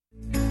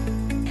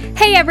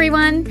Hey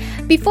everyone!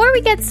 Before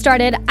we get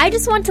started, I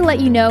just want to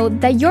let you know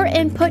that your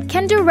input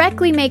can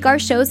directly make our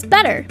shows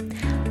better.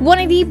 One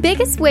of the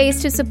biggest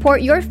ways to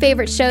support your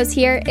favorite shows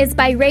here is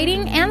by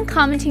rating and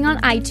commenting on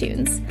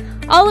iTunes.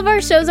 All of our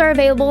shows are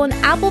available in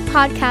Apple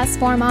Podcast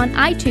form on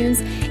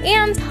iTunes,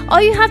 and all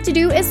you have to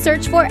do is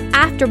search for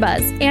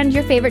AfterBuzz and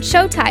your favorite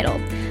show title.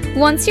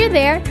 Once you're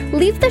there,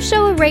 leave the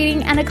show a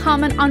rating and a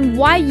comment on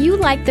why you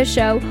like the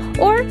show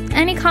or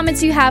any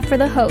comments you have for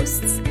the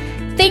hosts.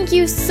 Thank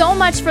you so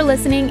much for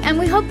listening, and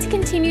we hope to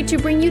continue to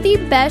bring you the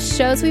best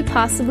shows we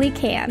possibly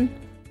can.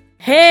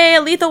 Hey,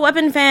 Lethal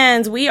Weapon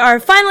fans, we are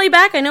finally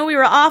back. I know we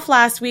were off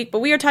last week, but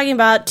we are talking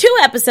about 2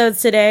 episodes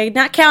today.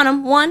 Not count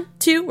them. 1,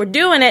 2, we're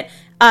doing it.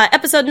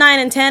 Episode 9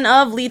 and 10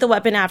 of Lethal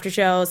Weapon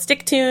AfterShow.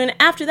 Stick tuned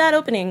after that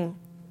opening.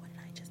 What did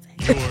I just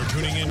say? You're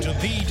tuning into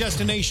the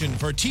destination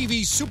for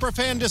TV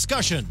superfan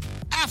discussion,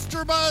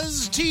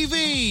 AfterBuzz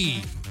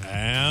TV.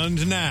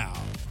 And now,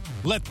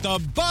 let the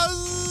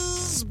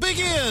buzz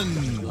begin.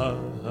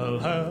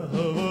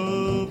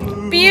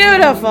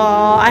 Beautiful.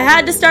 I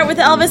had to start with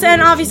Elvis,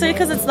 and obviously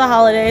because it's the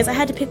holidays, I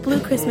had to pick Blue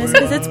Christmas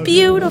because it's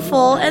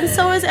beautiful, and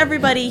so is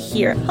everybody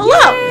here.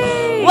 Hello.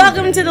 Yay.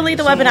 Welcome to the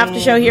Lethal Weapon After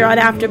Show here on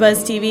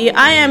AfterBuzz TV.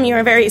 I am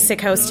your very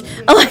sick host,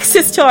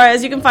 Alexis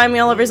Torres. You can find me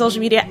all over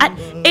social media at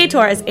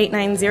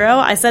atorres890.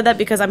 I said that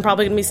because I'm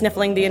probably going to be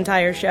sniffling the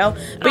entire show.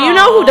 But you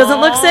know who doesn't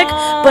look sick,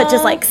 but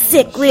just like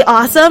sickly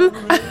awesome? Look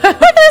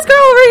at this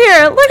girl over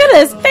here. Look at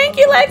this. Thank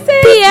you,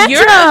 Lexi. Pietra.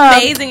 You're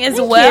amazing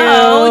as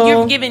well.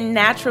 You're giving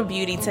natural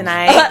beauty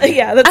tonight.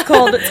 Yeah, it's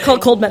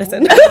called cold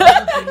medicine.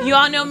 You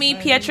all know me,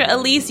 Pietra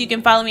Elise. You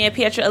can follow me at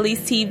Pietra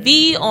Elise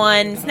TV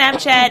on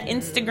Snapchat,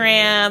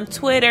 Instagram,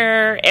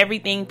 Twitter,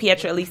 everything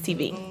Pietra Elise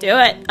TV. Do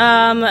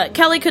it.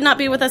 Kelly could not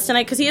be with us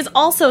tonight because he is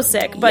also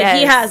sick, but Yes.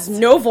 he has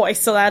no voice,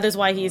 so that is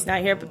why he's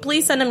not here. But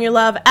please send him your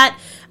love at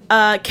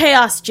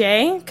Chaos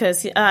J,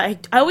 because I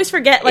always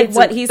forget It's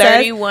what he says.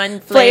 31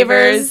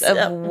 flavors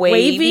of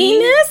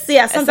waviness.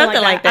 Yeah, something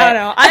like that. I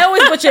don't know. I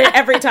always butcher it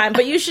every time,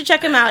 but you should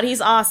check him out. He's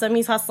awesome.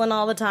 He's hustling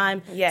all the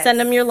time. Yes. Send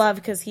him your love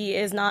because he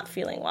is not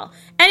feeling well.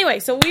 Anyway,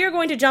 so we are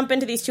going to jump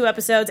into these 2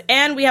 episodes,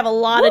 and we have a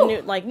lot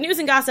of news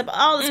and gossip,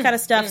 all this kind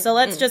of stuff. So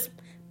let's just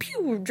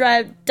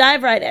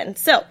dive right in.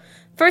 So,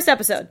 first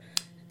episode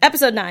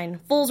 9,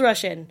 Fools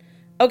Rush In.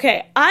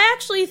 Okay, I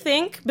actually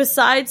think,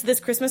 besides this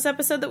Christmas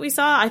episode that we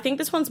saw, I think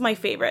this one's my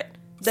favorite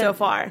so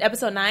far.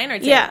 Episode 9 or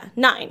 10? Yeah,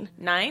 9.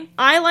 9?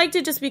 I liked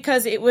it just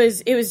because it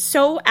was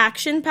so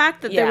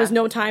action-packed that there was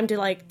no time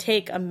to,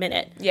 take a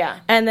minute. Yeah.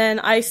 And then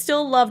I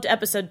still loved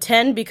episode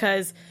 10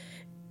 because,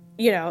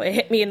 it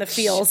hit me in the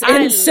feels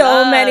in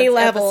so many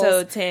levels.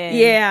 Episode 10.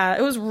 Yeah,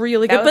 it was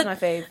really good. That was but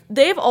my fave.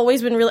 They've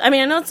always been really... I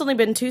mean, I know it's only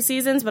been 2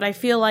 seasons, but I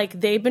feel like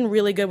they've been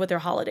really good with their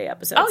holiday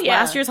episodes. Oh, yeah.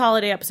 Last year's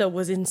holiday episode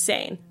was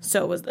insane.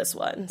 So was this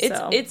one.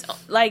 It's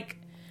like...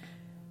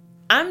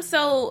 I'm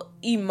so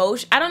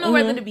emotional. I don't know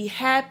whether to be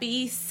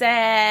happy,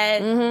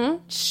 sad,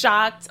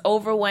 shocked,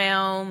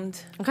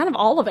 overwhelmed. I'm kind of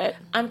all of it.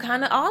 I'm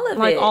kind of all of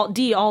Like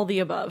it. all the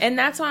above. And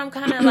that's why I'm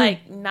kind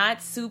of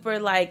not super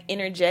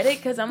energetic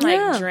because I'm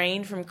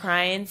drained from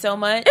crying so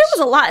much. It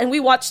was a lot, and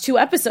we watched 2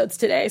 episodes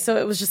today, so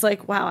it was just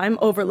like, wow, I'm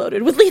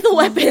overloaded with Lethal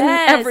Weapon,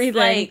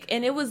 everything.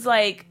 And it was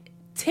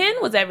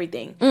 10 was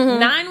everything.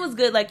 9 was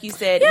good, like you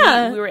said.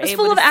 Yeah, we were it was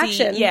able full to of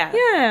see, action.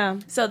 Yeah.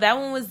 So that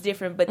one was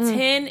different, but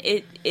 10,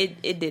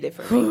 it did it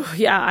for me.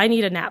 Yeah, I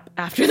need a nap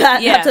after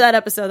that. Yeah. After that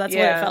episode, that's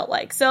what it Yeah. felt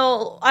like.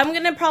 So I'm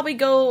gonna probably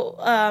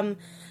go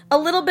a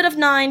little bit of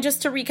 9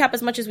 just to recap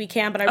as much as we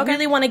can, but I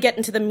really want to get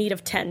into the meat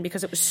of 10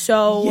 because it was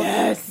so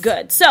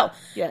good. So,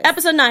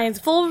 episode 9,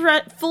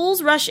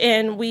 Fools Rush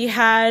In. We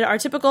had our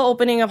typical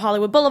opening of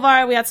Hollywood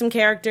Boulevard. We had some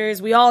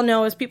characters. We all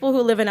know, as people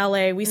who live in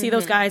LA, we see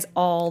those guys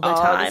all the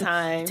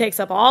time. Takes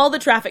up all the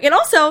traffic. And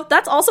also,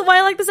 that's also why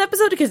I like this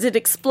episode, because it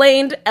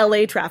explained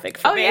LA traffic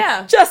for me.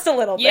 Yeah. Just a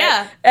little bit.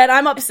 Yeah. And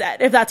I'm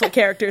upset if that's what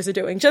characters are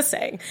doing. Just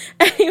saying.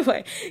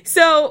 Anyway,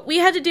 so we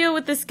had to deal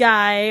with this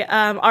guy.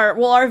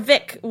 Our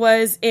Vic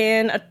was in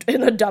a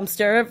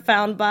dumpster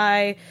found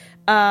by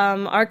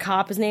our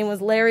cop. His name was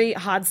Larry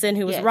Hodson,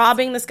 who was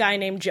robbing this guy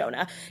named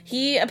Jonah.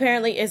 He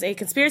apparently is a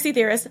conspiracy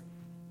theorist.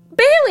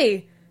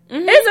 Bailey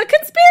is a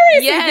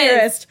conspiracy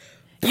theorist.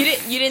 You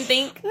didn't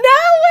think? No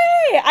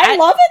way! I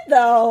love it,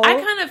 though. I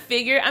kind of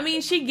figured. I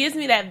mean, she gives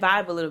me that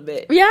vibe a little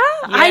bit. Yeah?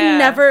 I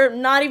never,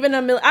 not even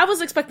a million. I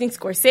was expecting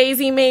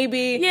Scorsese,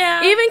 maybe.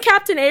 Yeah. Even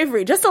Captain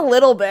Avery, just a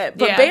little bit.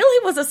 But Yeah. Bailey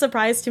was a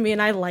surprise to me,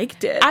 and I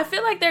liked it. I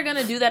feel like they're going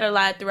to do that a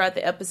lot throughout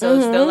the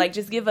episodes, though.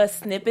 Just give us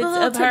snippets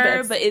of her,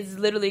 tidbits. but it's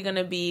literally going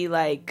to be,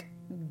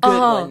 good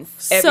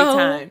ones every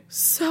time.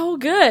 So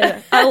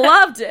good. I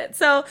loved it.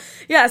 So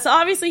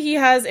obviously he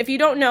has, if you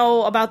don't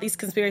know about these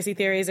conspiracy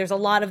theories, there's a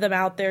lot of them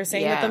out there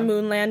saying that the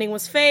moon landing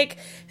was fake.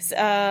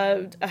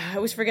 I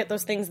always forget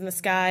those things in the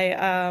sky.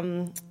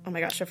 Oh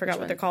my gosh, I forgot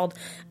what they're called.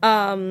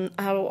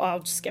 I'll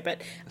just skip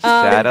it.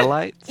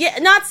 Satellites? Yeah,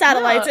 not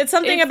satellites. No, it's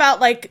something about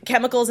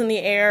chemicals in the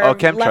air. Oh,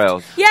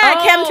 chemtrails.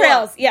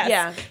 Chemtrails. Yes.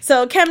 Yeah.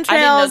 So chemtrails. I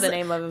didn't know the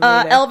name of them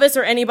either. Elvis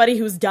or anybody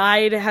who's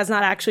died has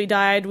not actually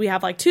died. We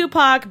have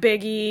Tupac,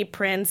 Biggie, see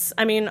Prince.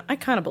 I mean, I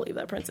kind of believe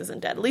that Prince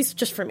isn't dead, at least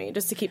just for me,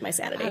 just to keep my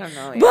sanity. I don't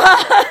know.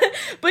 Yeah.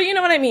 But you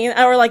know what I mean?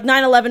 Or like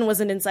 9/11 was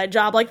an inside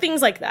job, like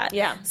things like that.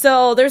 Yeah.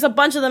 So there's a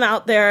bunch of them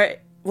out there.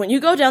 When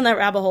you go down that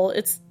rabbit hole,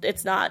 it's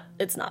not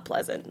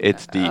pleasant.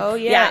 It's deep. Oh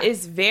yeah,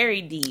 it's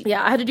very deep.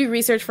 Yeah, I had to do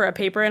research for a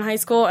paper in high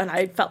school, and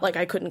I felt like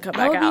I couldn't come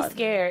back I would out. be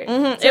scared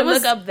It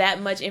was- look up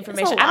that much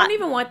information. I don't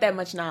even want that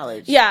much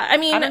knowledge. Yeah, I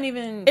mean, I don't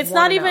even it's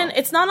wanna not even, know.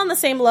 it's not on the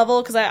same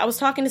level, because I was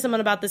talking to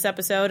someone about this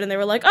episode, and they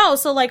were like, oh,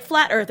 so like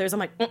flat earthers. I'm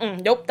like,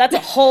 nope, that's a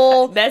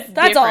whole, that's a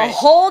different.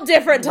 whole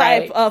different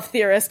type Right. of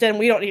theorist, and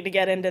we don't need to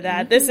get into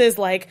that. This is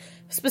like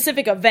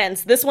specific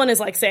events. This one is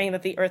like saying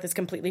that the earth is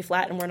completely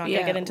flat, and we're not going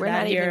to get into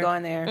that here. We're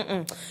not even going there.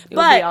 It But-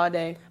 will be all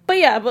day. But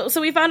yeah,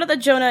 so we found out that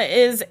Jonah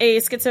is a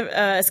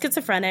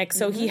schizophrenic,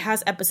 so he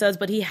has episodes,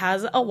 but he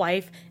has a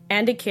wife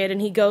and a kid, and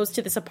he goes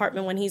to this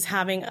apartment when he's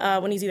having,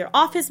 when he's either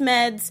off his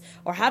meds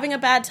or having a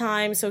bad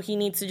time, so he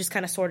needs to just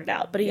kind of sort it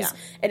out. But he's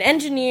an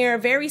engineer,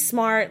 very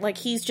smart, like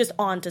he's just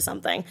on to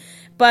something.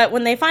 But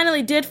when they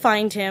finally did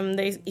find him,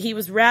 he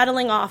was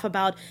rattling off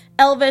about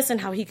Elvis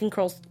and how he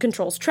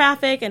controls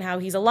traffic and how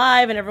he's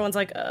alive, and everyone's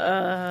like,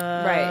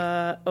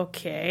 Right.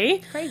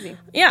 Okay. Crazy.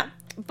 Yeah,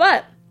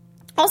 but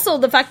also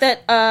the fact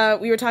that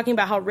we were talking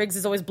about how Riggs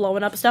is always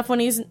blowing up stuff when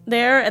he's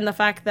there, and the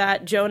fact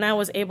that Jonah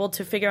was able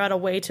to figure out a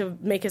way to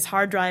make his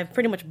hard drive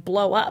pretty much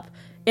blow up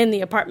in the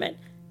apartment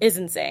is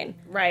insane.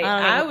 Right.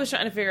 I was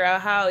trying to figure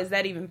out how is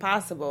that even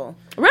possible.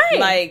 Right.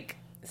 Like,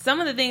 some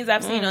of the things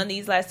I've seen on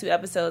these last 2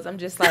 episodes, I'm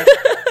just like,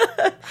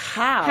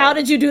 how? How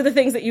did you do the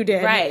things that you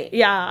did? Right.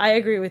 Yeah, I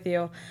agree with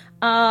you.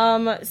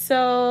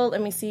 So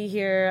let me see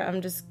here.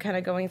 I'm just kind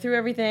of going through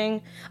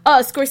everything.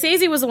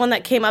 Scorsese was the one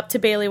that came up to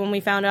Bailey when we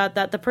found out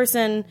that the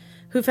person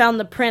who found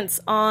the prints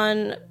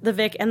on the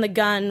Vic and the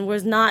gun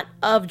was not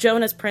of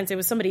Jonah's prints. It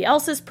was somebody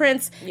else's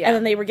prints. Yeah. And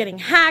then they were getting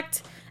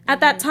hacked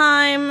at that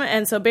time.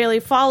 And so Bailey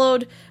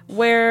followed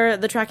where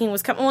the tracking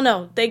was coming. Well,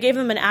 no, they gave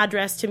them an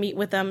address to meet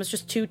with them. It's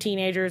just 2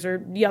 teenagers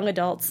or young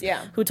adults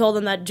who told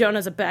them that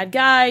Jonah's a bad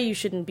guy. You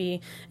shouldn't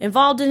be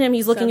involved in him.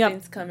 He's looking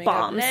Something's up coming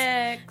bombs. up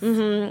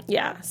next.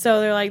 Yeah,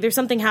 so they're like, there's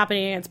something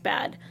happening and it's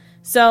bad.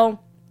 So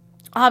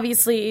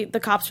obviously the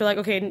cops are like,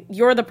 okay,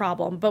 you're the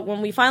problem. But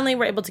when we finally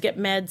were able to get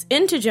meds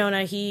into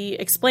Jonah, he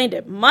explained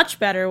it much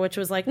better, which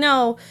was like,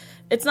 no,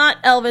 it's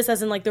not Elvis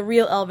as in like the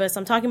real Elvis.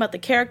 I'm talking about the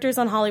characters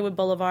on Hollywood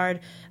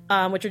Boulevard,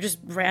 which are just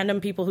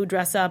random people who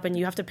dress up, and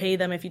you have to pay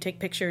them if you take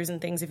pictures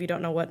and things if you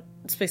don't know what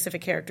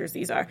specific characters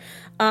these are.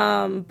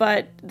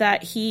 But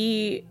that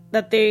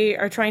they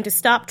are trying to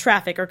stop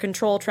traffic or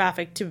control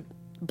traffic to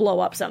blow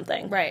up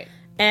something. Right.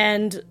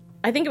 And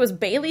I think it was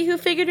Bailey who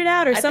figured it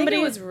out, or somebody. I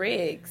think it was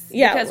Riggs.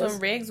 Yeah, because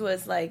when Riggs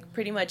was like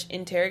pretty much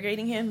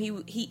interrogating him,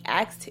 he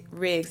asked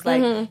Riggs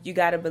like, "You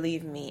got to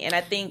believe me." And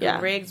I think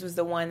Riggs was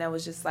the one that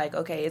was just like,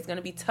 "Okay, it's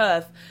gonna be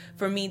tough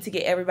for me to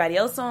get everybody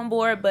else on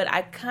board, but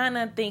I kind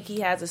of think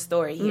he has a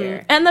story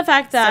here." And the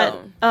fact that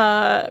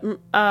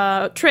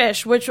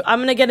Trish, which I'm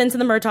gonna get into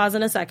the Murtaughs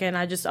in a second.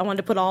 I wanted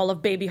to put all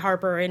of Baby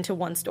Harper into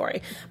one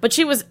story, but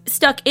she was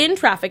stuck in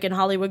traffic in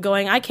Hollywood,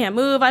 going, "I can't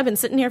move. I've been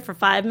sitting here for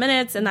 5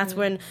 minutes," and that's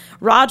when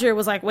Roger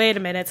was like, wait a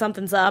minute,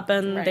 something's up,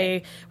 and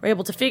they were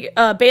able to figure.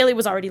 Bailey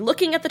was already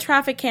looking at the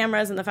traffic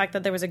cameras and the fact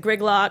that there was a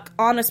grid lock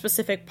on a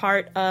specific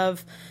part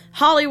of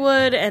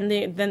Hollywood, and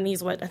then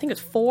these, I think it's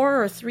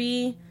 4 or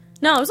 3.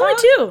 No, it was only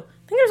 2.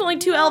 I think there's only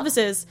 2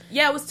 Elvises.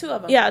 Yeah, it was 2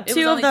 of them. Yeah, It 2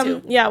 was of only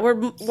them. 2. Yeah,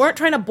 weren't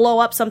trying to blow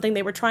up something.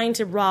 They were trying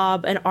to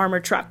rob an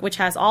armored truck, which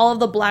has all of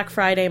the Black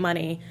Friday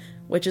money,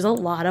 which is a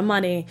lot of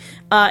money,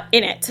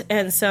 in it.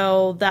 And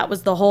so that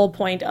was the whole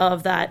point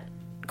of that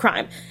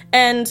crime.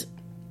 And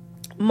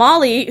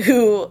Molly,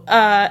 who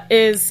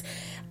is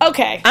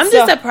okay, I'm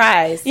just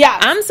surprised. Yeah,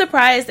 I'm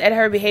surprised at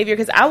her behavior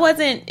because I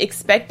wasn't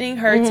expecting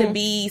her to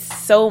be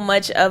so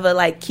much of a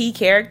like key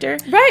character.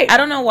 Right. I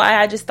don't know why.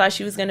 I just thought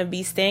she was going to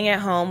be staying at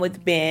home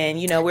with Ben.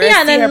 You know, we're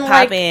going to see her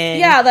pop in.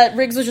 Yeah, that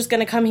Riggs was just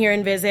going to come here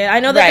and visit. I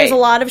know that there's a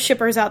lot of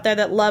shippers out there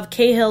that love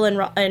Cahill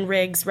and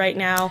Riggs right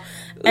now,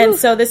 and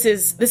so this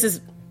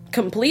is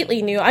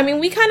completely new. I mean,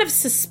 we kind of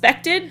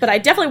suspected, but I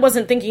definitely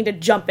wasn't thinking to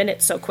jump in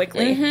it so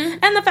quickly.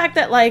 And the fact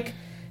that like,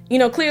 you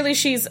know, clearly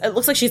it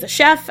looks like she's a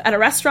chef at a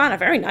restaurant, a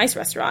very nice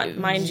restaurant,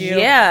 mind you.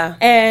 Yeah.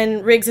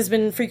 And Riggs has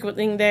been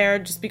frequenting there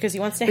just because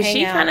he wants to hang out.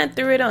 She kind of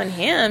threw it on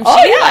him.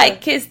 Oh, She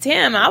like kissed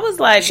him. I was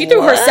like, she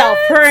threw herself,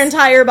 her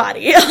entire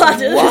body onto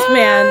this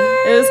man.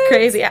 It was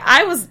crazy.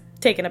 I was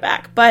taken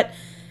aback, but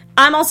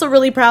I'm also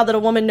really proud that a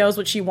woman knows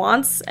what she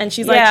wants, and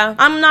she's like,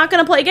 I'm not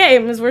going to play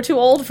games. We're too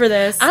old for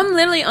this. I'm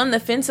literally on the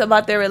fence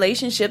about their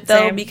relationship,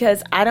 though,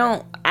 because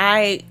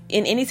in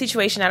any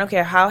situation, I don't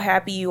care how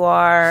happy you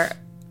are,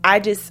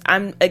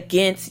 I'm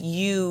against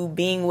you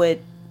being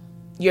with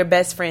your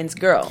best friend's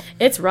girl.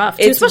 It's rough,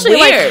 too, it's especially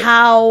weird.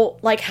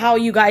 like how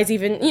you guys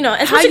even, you know,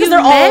 especially because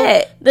they're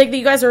met. all like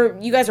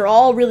you guys are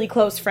all really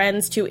close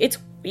friends too. It's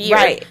weird,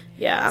 right?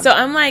 Yeah. So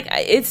I'm like,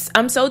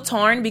 I'm so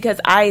torn because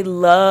I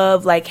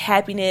love like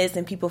happiness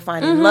and people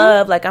finding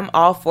love. Like I'm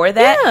all for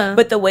that. Yeah.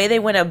 But the way they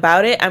went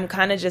about it, I'm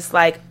kind of just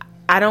like,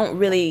 I don't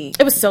really.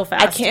 It was so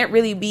fast. I can't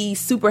really be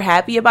super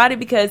happy about it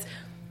because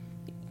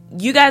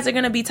you guys are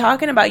going to be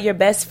talking about your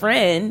best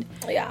friend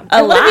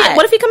a lot.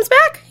 What if he comes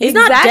back? He's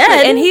not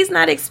dead. And he's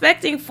not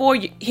expecting for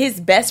his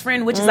best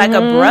friend, which is like a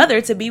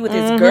brother, to be with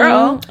his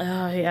girl.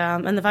 Oh, yeah.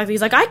 And the fact that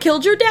he's like, I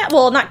killed your dad.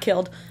 Well, not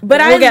killed.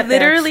 But I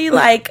literally,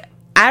 like,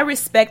 I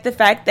respect the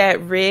fact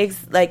that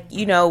Riggs, like,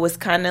 you know, was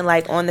kind of,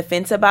 like, on the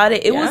fence about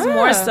it. It was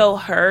more so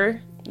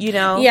her, you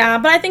know? Yeah,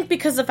 but I think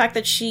because of the fact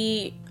that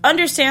she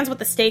understands what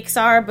the stakes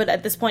are, but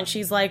at this point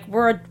she's like,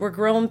 we're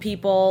grown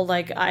people,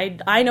 like,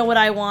 I know what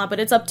I want, but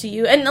it's up to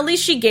you. And at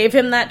least she gave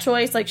him that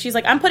choice. Like, she's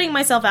like, I'm putting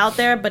myself out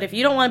there, but if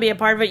you don't want to be a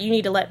part of it, you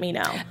need to let me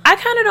know. I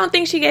kind of don't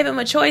think she gave him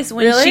a choice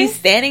when she's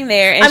standing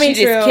there and she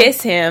just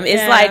kissed him.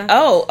 It's like,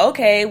 oh,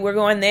 okay, we're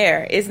going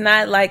there. It's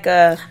not like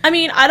a...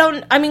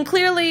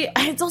 clearly,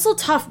 it's also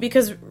tough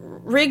because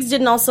Riggs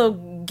didn't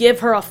also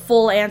give her a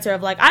full answer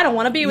of like, I don't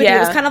want to be with you. It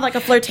was kind of like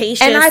a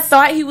flirtatious. And I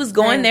thought he was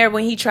going there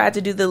when he tried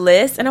to do the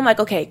list, and I'm like,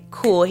 okay,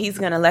 cool, he's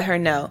gonna let her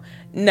know.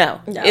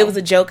 No, it was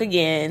a joke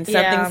again,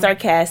 something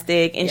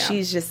sarcastic, and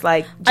she's just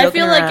like joking I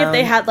feel around. Like if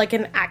they had like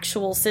an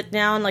actual sit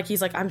down, like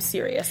he's like, I'm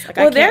serious. Like,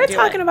 well, they're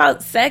talking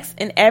about sex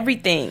and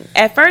everything.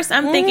 At first,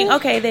 I'm thinking,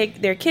 okay,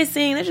 they're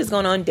kissing, they're just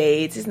going on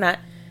dates. It's not.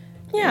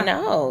 Yeah,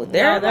 no,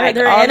 they're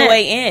all the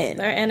way in.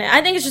 They're in it.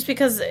 I think it's just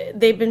because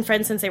they've been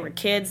friends since they were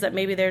kids that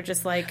maybe they're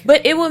just like.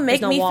 But it would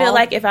make me feel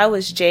like if I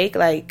was Jake,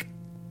 like,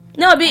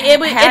 no,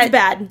 it's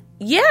bad.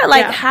 Yeah,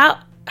 like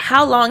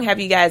how long have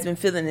you guys been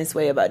feeling this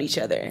way about each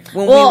other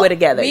when we were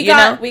together?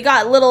 We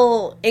got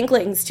little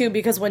inklings too,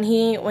 because when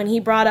he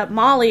brought up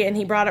Molly and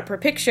he brought up her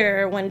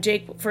picture when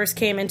Jake first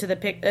came into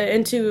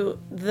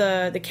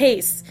the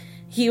case.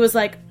 He was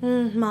like,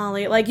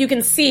 Molly. Like, you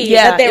can see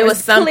that there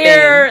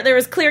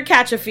was clear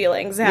catch of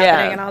feelings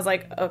happening. And I was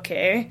like,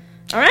 okay.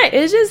 All right.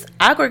 It's just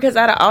awkward because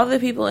out of all the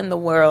people in the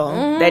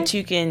world that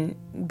you can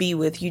be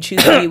with, you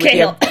choose to be with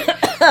your...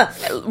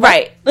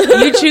 right.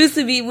 You choose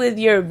to be with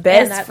your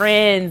best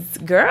friend's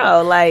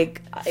girl.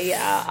 Like... We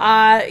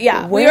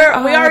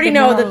already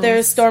know that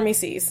there's stormy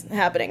seas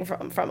happening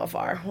from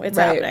afar. It's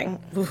happening.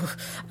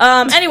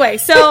 Anyway,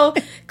 so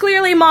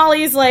clearly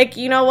Molly's like,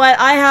 you know what?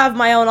 I have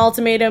my own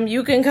ultimatum.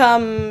 You can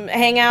come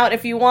hang out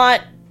if you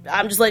want.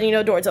 I'm just letting you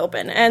know doors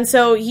open. And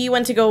so he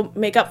went to go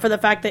make up for the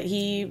fact that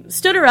he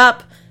stood her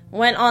up,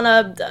 went on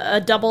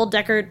a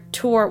double-decker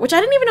tour, which I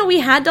didn't even know we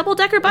had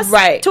double-decker bus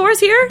tours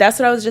here. That's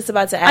what I was just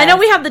about to ask. I know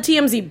we have the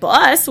TMZ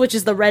bus, which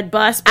is the red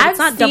bus, but it's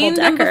not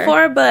double-decker. I've seen them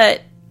before,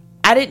 but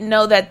I didn't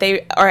know that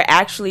they are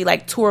actually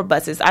like tour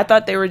buses. I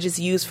thought they were just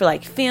used for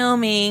like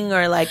filming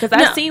or like, because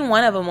I've seen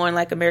one of them on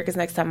like America's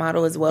Next Top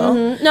Model as well.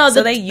 Mm-hmm. No,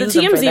 so they use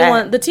the TMZ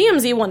one. The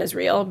TMZ one is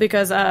real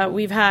because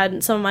we've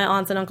had some of my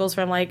aunts and uncles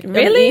from like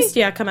the East,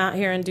 come out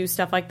here and do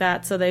stuff like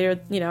that. So they're,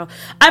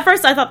 at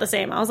first I thought the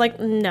same. I was like,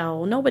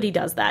 no, nobody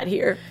does that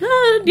here.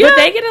 But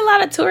they get a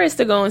lot of tourists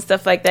to go and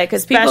stuff like that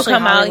because people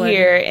come Hollywood out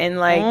here and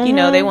like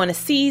they want to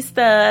see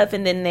stuff,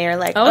 and then they're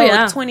like,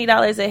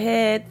 $20 a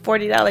head,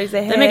 $40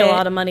 a head. They make a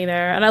lot of money there.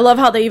 And I love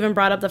how they even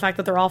brought up the fact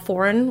that they're all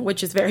foreign,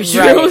 which is very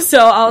true. Right. So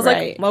I was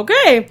like,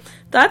 okay,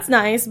 that's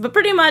nice. But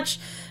pretty much,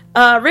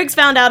 Riggs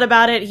found out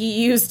about it.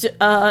 He used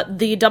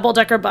the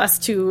double-decker bus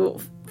to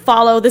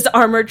follow this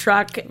armored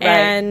truck,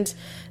 and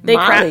they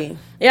crashed.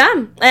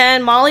 Yeah,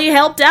 and Molly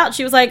helped out.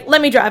 She was like,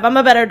 let me drive. I'm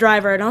a better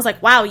driver. And I was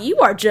like, wow, you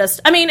are just...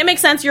 I mean, it makes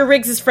sense. You're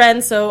Riggs'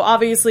 friend, so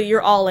obviously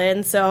you're all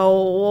in.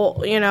 So,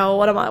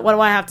 what do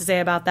I have to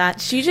say about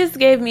that? She just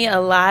gave me a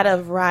lot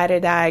of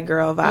ride-or-die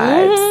girl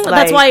vibes. Mm-hmm. Like,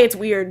 that's why it's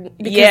weird.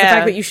 Because the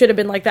fact that you should have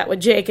been like that with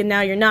Jake, and now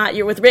you're not.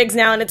 You're with Riggs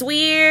now, and it's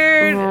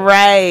weird.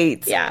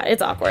 Right. Yeah,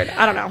 it's awkward.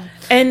 I don't know.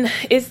 And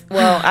it's...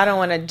 Well, I don't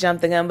want to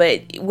jump the gun,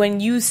 but when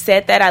you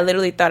said that, I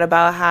literally thought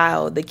about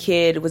how the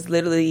kid was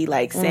literally,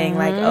 like, saying,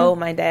 like, oh,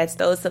 my dad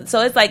stole something.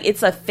 So it's like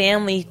it's a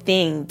family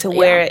thing to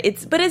where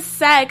it's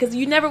sad because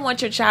you never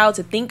want your child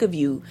to think of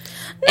you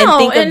and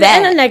think of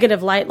that in a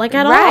negative light, like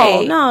at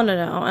all. No.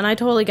 And I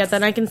totally get that.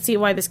 And I can see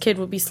why this kid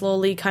would be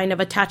slowly kind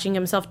of attaching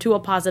himself to a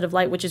positive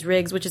light, which is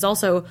Riggs, which is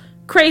also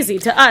crazy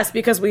to us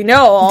because we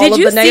know all Did of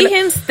you the see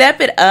him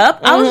step it up?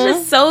 I was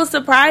just so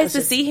surprised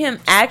to see him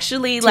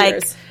actually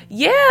tears.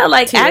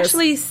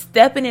 Actually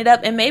stepping it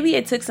up. And maybe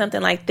it took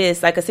something like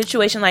this, like a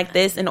situation like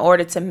this, in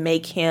order to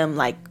make him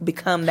like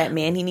become that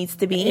man he needs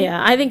to be.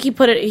 Yeah, I think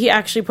he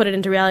actually put it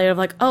into reality of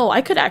like, oh,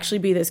 I could actually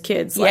be this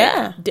kid's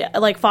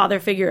like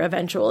father figure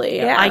eventually.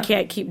 Yeah. I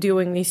can't keep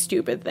doing these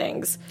stupid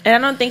things. And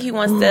I don't think he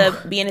wants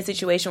to be in a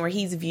situation where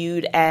he's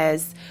viewed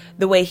as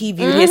the way he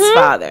viewed his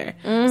father.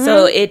 Mm-hmm.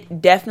 So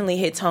it definitely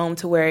hits home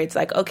to where it's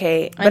like,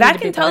 okay, but I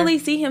can totally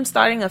see him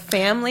starting a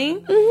family.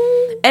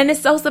 Mm-hmm. And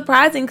it's so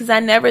surprising because I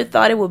never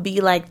thought it would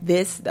be like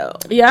this, though.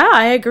 Yeah,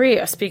 I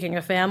agree. Speaking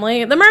of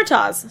family, the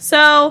Murtaughs.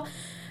 So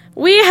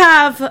we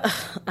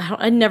have...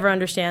 I never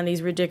understand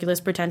these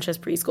ridiculous, pretentious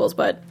preschools,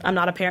 but I'm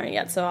not a parent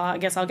yet, so I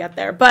guess I'll get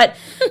there. But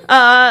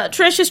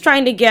Trish is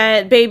trying to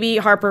get baby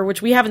Harper,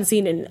 which we haven't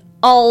seen in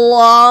a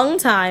long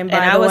time, by the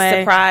way. And I was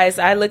surprised.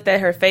 I looked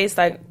at her face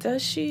like,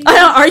 does she? I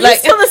know, are you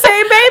still the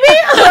same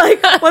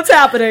baby? Like, what's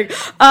happening?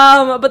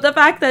 But the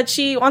fact that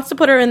she wants to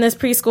put her in this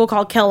preschool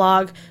called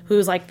Kellogg,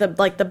 who's like the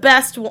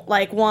best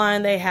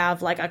one. They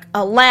have like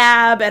a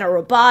lab and a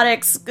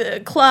robotics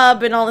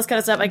club and all this kind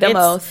of stuff. Like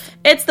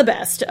it's the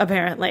best,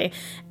 apparently.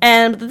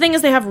 And the thing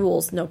is, they have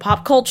rules: no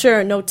pop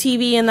culture, no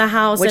TV in the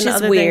house, which and is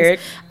other weird.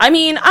 things. I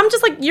mean, I'm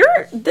just like,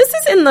 this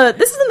is in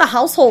the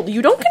household.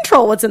 You don't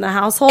control what's in the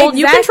household. Exactly.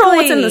 You control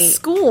what's in the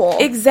school.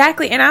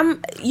 Exactly.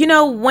 And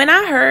when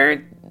I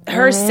heard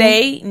her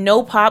say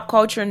no pop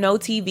culture, no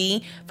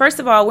TV, first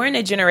of all, we're in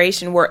a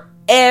generation where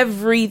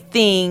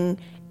everything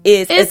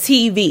is a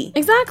TV.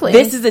 Exactly.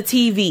 This is a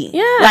TV.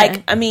 Yeah.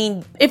 Like, I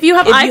mean, if you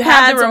have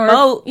iPads the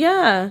remote,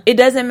 it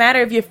doesn't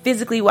matter if you're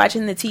physically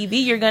watching the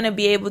TV, you're going to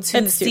be able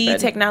to see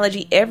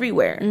technology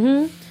everywhere.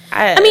 Mm-hmm.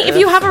 I mean, if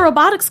you have a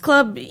robotics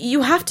club,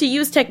 you have to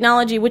use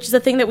technology, which is the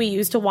thing that we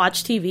use to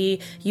watch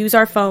TV, use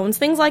our phones,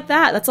 things like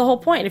that. That's the whole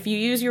point. If you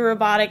use your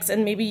robotics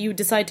and maybe you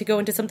decide to go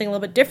into something a little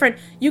bit different,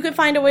 you can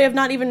find a way of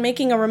not even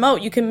making a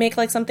remote. You can make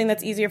like something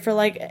that's easier for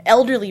like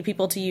elderly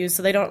people to use,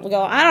 so they don't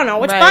go, I don't know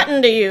which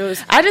button to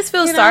use. I just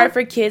feel sorry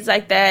for kids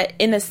like that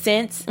in a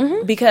sense,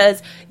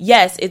 because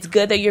yes, it's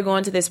good that you're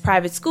going to this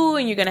private school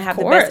and you're going to have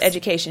the best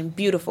education.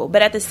 Beautiful.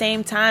 But at the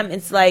same time,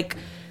 it's like,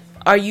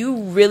 are you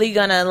really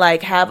gonna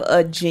like have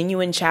a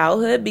genuine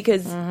childhood?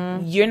 Because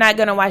you're not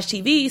gonna watch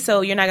TV,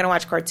 so you're not gonna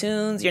watch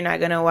cartoons. You're not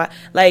gonna watch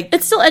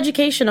it's still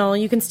educational.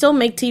 You can still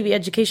make TV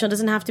educational. It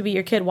doesn't have to be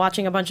your kid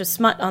watching a bunch of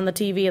smut on the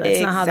TV. That's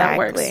not how that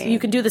works. You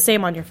can do the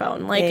same on your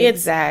phone. Like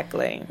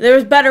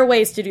there's better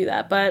ways to do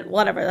that, but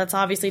whatever. That's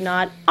obviously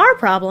not our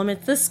problem.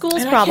 It's the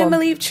school's problem. I can't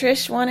believe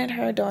Trish wanted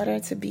her daughter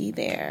to be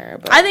there.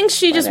 But I think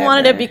she just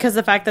wanted it because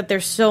the fact that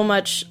there's so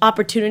much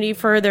opportunity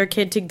for their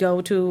kid to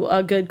go to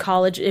a good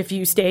college if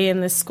you stay in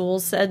this school,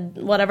 said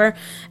whatever.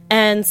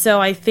 And so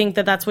I think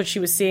that that's what she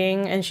was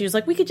seeing, and she was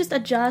like, we could just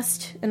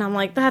adjust. And I'm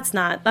like, that's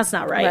not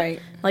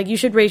right. Like, you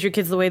should raise your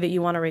kids the way that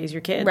you want to raise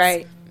your kids.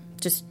 Right.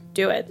 Just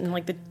do it. And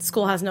like, the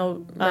school has no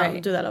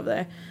do that over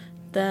there.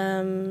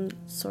 Them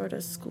sort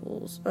of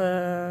schools.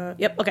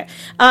 Yep. Okay.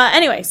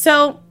 Anyway,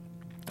 so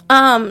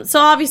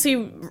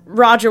obviously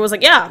Roger was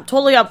like, yeah, I'm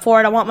totally up for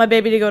it. I want my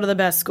baby to go to the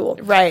best school.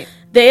 Right.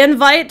 They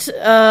invite,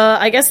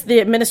 I guess, the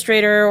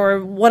administrator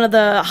or one of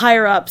the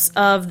higher-ups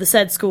of the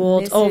said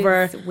school Mrs.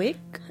 over. Wick?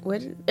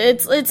 What?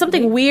 It's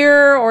something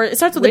Weir, or it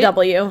starts with a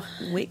W.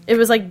 Wick. It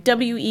was like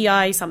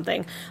WEI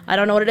something. I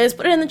don't know what it is.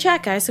 Put it in the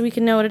chat, guys, so we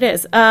can know what it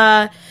is.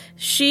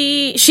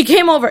 She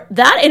came over.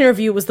 That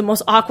interview was the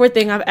most awkward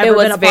thing I've ever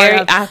been a part of. It was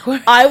very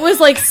awkward. I was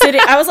like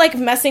sitting, I was like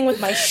messing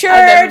with my shirt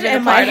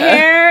and my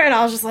hair, and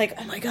I was just like,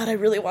 oh my God, I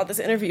really want this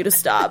interview to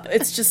stop.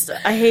 It's just,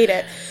 I hate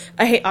it.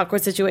 I hate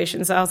awkward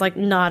situations, so I was like,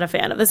 not a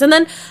fan of this. And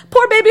then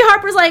poor baby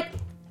Harper's like,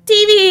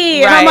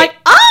 TV! And I'm like,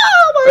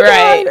 oh my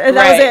God! And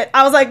that was it.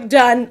 I was like,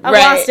 done. I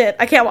lost it.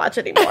 I can't watch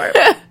anymore.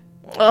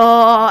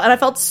 Oh, and I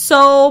felt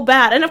so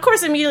bad. And of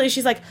course, immediately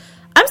she's like,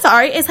 I'm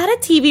sorry, is that a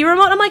TV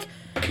remote? I'm like,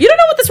 you don't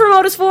know what this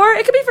remote is for.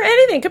 It could be for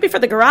anything. It could be for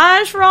the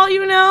garage, for all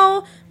you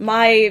know.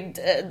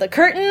 The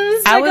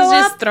curtains. I was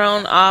just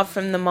thrown off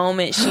from the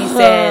moment she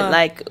said,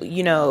 like,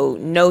 no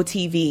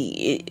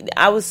TV.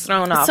 I was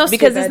thrown off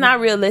because it's not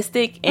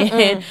realistic,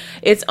 and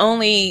it's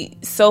only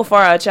so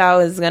far a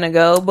child is gonna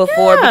go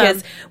before.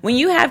 Because when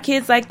you have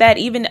kids like that,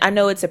 even I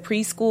know it's a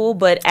preschool,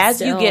 but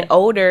as you get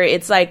older,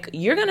 it's like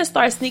you're gonna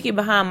start sneaking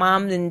behind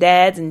moms and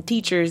dads and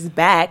teachers'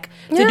 back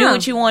to do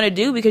what you want to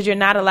do because you're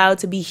not allowed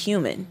to be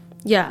human.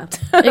 Yeah,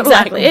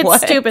 exactly.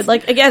 It's stupid.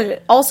 Like, again,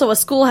 also a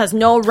school has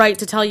no right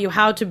to tell you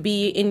how to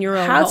be in your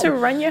own home. How to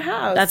run your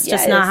house. That's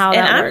just not how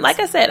that works. Like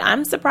I said,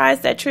 I'm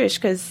surprised at Trish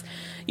because,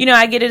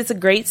 I get it. It's a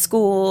great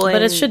school.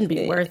 But it shouldn't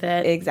be worth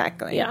it.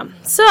 Exactly. Yeah.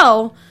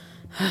 So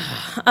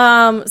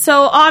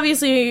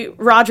obviously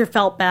Roger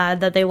felt bad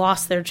that they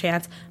lost their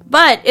chance.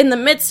 But in the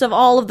midst of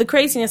all of the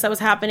craziness that was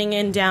happening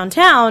in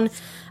downtown, we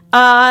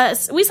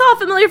saw a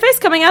familiar face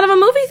coming out of a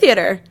movie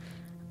theater.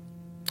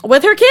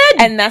 With her kid.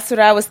 And that's what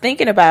I was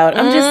thinking about.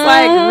 I'm just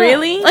like,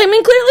 really? I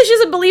mean, clearly she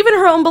doesn't believe in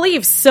her own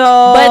beliefs, so...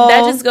 But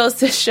that just goes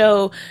to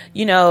show,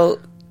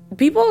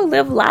 people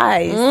live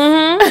lives.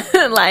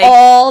 Like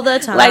all the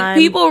time. Like,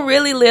 people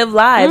really live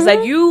lives.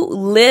 Like, you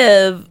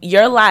live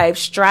your life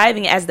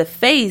striving as the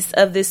face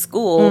of this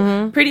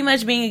school, pretty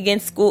much being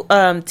against school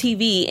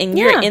TV, and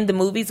you're in the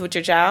movies with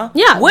your child.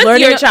 Yeah.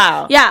 With your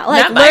child. Yeah.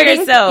 Like, not by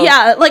yourself.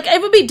 Yeah. Like,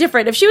 it would be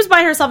different. If she was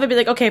by herself, I'd be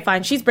like, okay,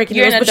 fine, she's breaking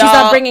rules, but she's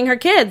not bringing her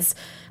kids.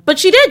 But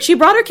she did. She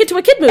brought her kid to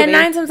a kid movie. And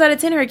 9 times out of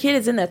 10, her kid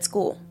is in that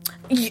school.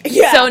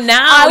 Yeah. So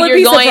now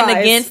you're going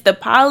against the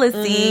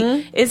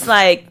policy. It's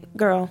like,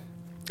 girl.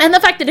 And the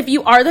fact that if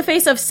you are the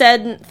face of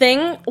said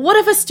thing, what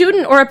if a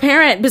student or a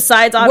parent,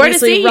 besides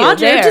obviously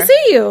Roger, to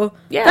see you?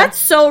 Yeah. That's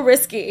so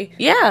risky.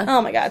 Yeah.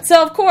 Oh my God.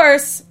 So of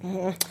course,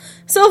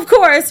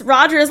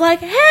 Roger is like,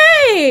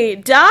 hey,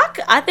 Doc,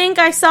 I think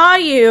I saw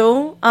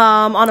you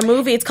on a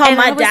movie. It's called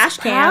My Dash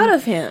Cam. Proud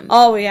of him.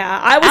 Oh yeah.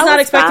 I was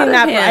not expecting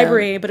that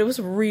bribery, but it was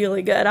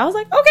really good. I was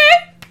like,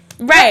 okay.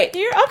 Right.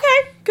 You're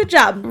okay. Good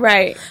job.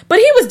 Right. But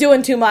he was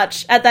doing too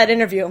much at that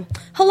interview.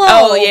 Hello.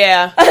 Oh,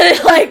 yeah.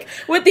 Like,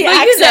 with the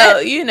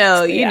accent. You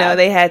know,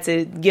 they had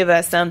to give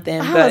us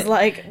something. I was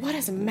like, what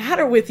is the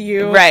matter with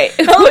you? Right.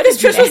 Because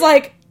Trish was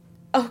like,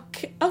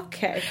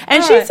 okay.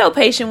 And she's so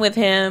patient with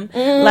him.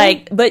 Mm-hmm.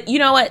 Like, but you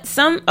know what?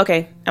 I'm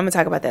going to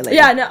talk about that later.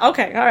 Yeah, no,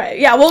 okay, all right.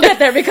 Yeah, we'll get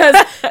there because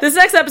this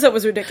next episode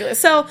was ridiculous.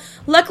 So,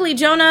 luckily,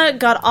 Jonah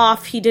got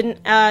off. He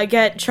didn't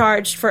get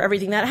charged for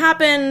everything that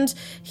happened.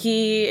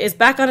 He is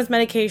back on his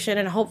medication,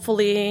 and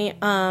hopefully,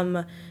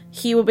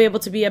 he will be able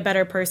to be a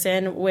better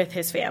person with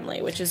his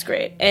family, which is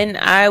great. And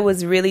I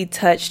was really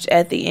touched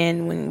at the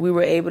end when we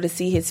were able to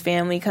see his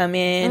family come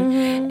in.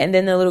 Mm-hmm. And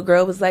then the little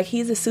girl was like,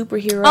 he's a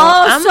superhero.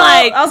 I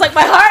was like,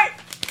 my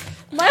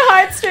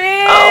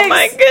heartstrings. Oh,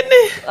 my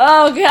goodness.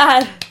 Oh,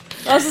 God.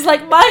 I was just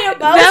like, my emotions.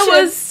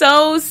 That was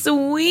so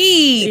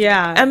sweet.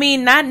 Yeah. I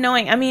mean, not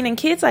knowing. I mean, and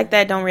kids like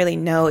that don't really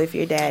know if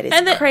your dad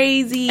is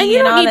crazy. And you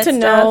don't all need to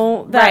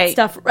know that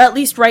stuff, at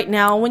least right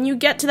now. When you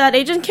get to that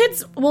age, and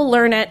kids will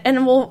learn it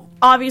and will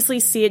obviously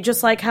see it,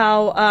 just like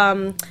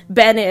how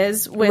Ben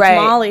is with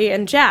Molly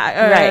and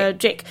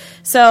Jake.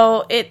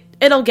 So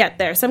it'll get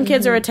there. Some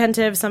kids are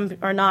attentive, some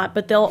are not,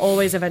 but they'll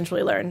always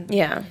eventually learn.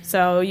 Yeah.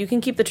 So you can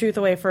keep the truth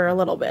away for a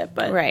little bit,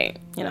 but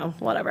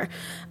whatever.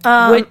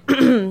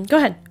 Go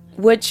ahead.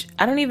 Which,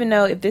 I don't even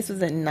know if this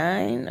was a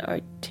 9 or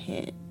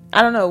 10.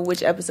 I don't know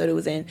which episode it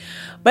was in.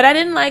 But I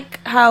didn't like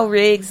how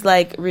Riggs,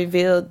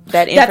 revealed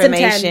that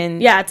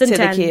information it's in to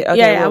 10. the kid. Okay,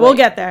 yeah, we'll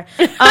get there.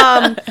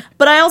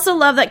 But I also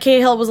love that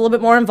Cahill was a little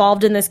bit more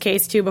involved in this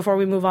case, too, before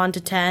we move on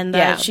to 10.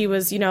 That she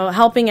was,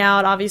 helping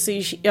out.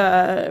 Obviously,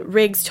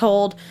 Riggs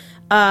told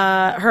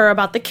her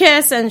about the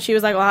kiss, and she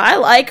was like, well, I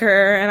like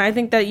her, and I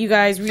think that you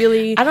guys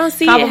really... I don't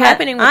see it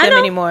happening with them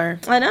anymore.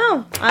 I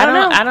know.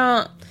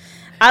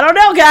 I don't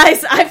know,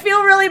 guys. I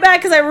feel really bad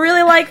because I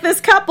really like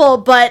this couple,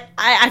 but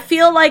I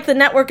feel like the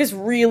network is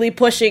really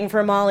pushing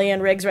for Molly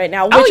and Riggs right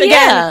now, which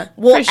again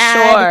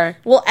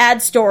will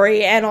add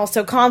story and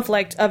also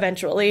conflict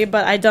eventually.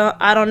 But I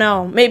don't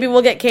know. Maybe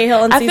we'll get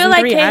Cahill in season 3. I feel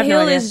like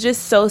Cahill is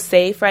just so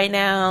safe right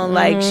now. Mm-hmm.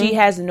 Like, she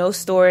has no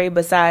story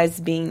besides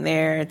being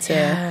there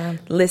to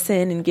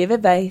listen and give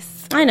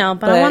advice. I know,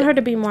 but I want her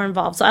to be more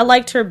involved. So I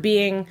liked her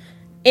being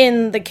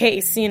in the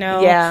case.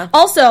 Yeah.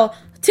 Also,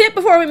 tip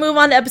before we move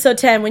on to episode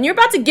 10, when you're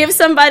about to give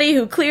somebody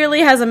who clearly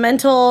has a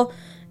mental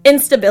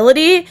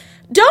instability,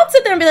 don't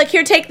sit there and be like,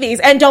 here, take these,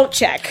 and don't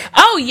check.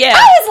 Oh, yeah.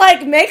 I was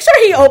like, make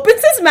sure he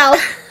opens his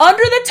mouth,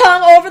 under the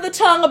tongue, over the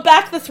tongue,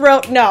 back the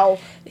throat. No.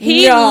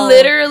 He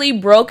literally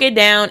broke it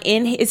down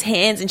in his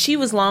hands, and she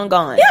was long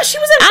gone. Yeah, she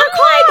was in her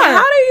car. Like,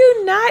 how do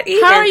you not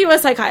even... How are you a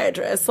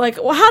psychiatrist?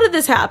 Like, well, how did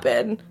this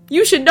happen?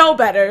 You should know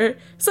better.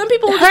 Some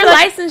people... Her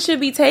license should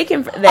be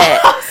taken for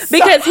that.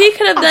 Because he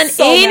could have done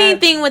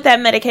anything with that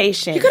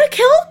medication. He could have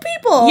killed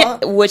people. Yeah,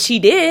 which he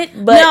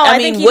did. But, I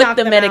mean, with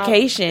the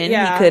medication,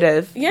 he could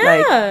have.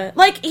 Yeah.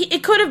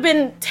 It could have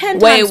been 10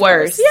 way times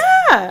worse.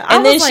 Yeah.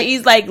 And then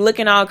she's,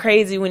 looking all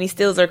crazy when he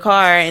steals her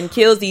car and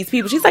kills these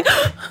people. She's like...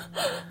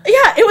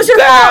 Yeah, it was your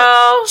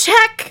fault.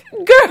 Check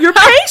your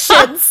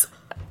patience.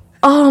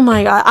 Oh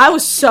my God, I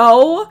was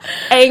so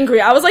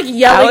angry. I was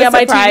yelling at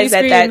my TV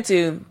screen. At that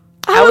too.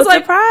 I was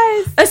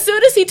surprised. As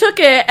soon as he took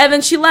it and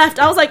then she left,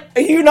 I was like,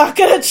 "Are you not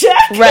gonna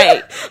check?"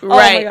 Right. Oh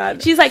my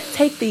God. She's like,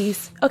 "Take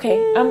these."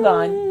 Okay, I'm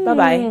gone. Bye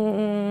bye.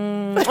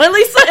 At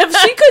least if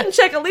she couldn't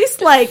check, at least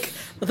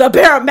the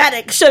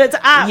paramedic should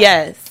have.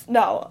 Yes.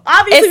 No.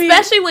 Obviously,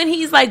 especially when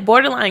he's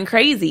borderline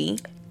crazy.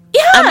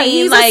 Yeah, I mean,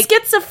 he's a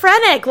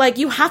schizophrenic.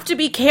 You have to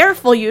be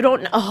careful. You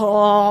don't know.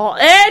 Oh,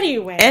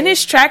 anyway. And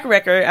his track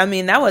record, I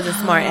mean, that wasn't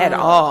smart at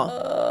all.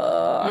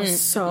 I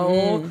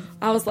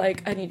was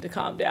like, I need to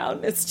calm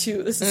down. This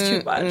is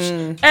too much.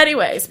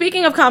 Anyway,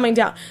 speaking of calming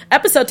down,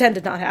 episode 10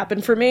 did not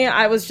happen for me.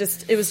 It was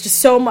just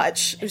so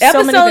much.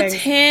 Episode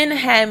 10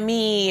 had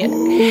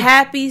me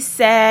happy,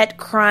 sad,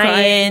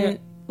 crying,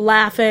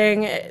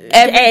 laughing,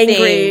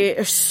 angry,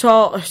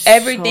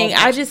 everything.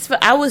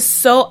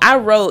 So I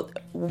wrote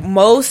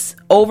most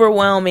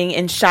overwhelming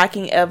and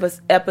shocking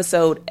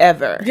episode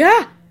ever.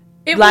 Yeah.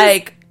 It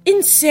was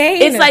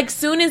insane. It's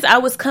soon as I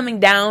was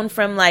coming down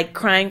from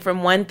crying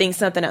from one thing,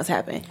 something else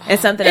happened. And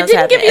something else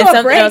happened. And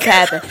something else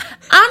happened.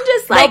 I'm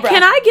just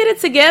can I get it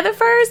together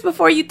first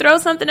before you throw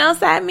something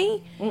else at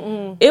me?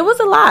 Mm-mm. It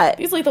was a lot.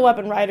 These Lethal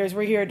Weapon writers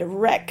were here to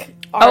wreck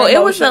our emotions. It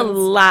was a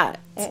lot.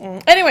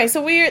 Anyway,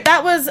 so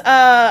that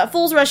was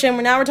Fools Rush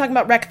In. Now we're talking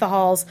about Wreck the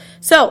Halls.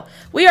 So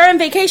we are in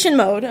vacation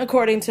mode,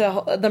 according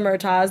to the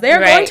Murtaughs. They are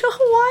going to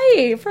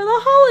Hawaii for the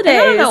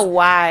holidays. I don't know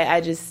why.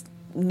 I just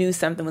knew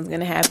something was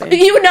going to happen.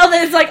 You know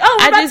that it's we're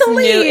about to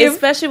leave. Knew,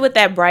 especially with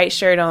that bright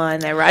shirt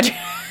on that Roger...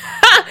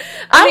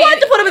 I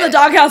wanted to put him in the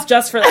doghouse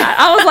just for that.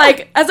 I was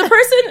like, as a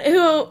person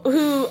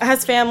who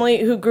has family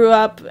who grew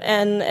up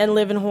and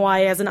live in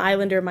Hawaii as an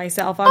islander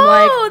myself, I'm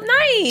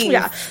nice.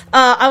 Yeah.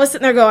 I was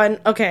sitting there going,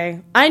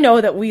 okay, I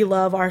know that we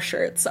love our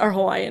shirts, our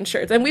Hawaiian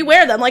shirts, and we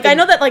wear them. I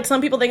know that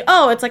some people think,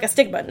 oh, it's a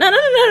stigma. No.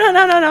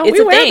 It's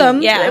we wear thing.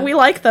 them. Yeah. We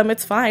like them.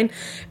 It's fine.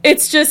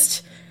 It's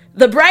just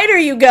the brighter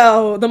you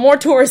go, the more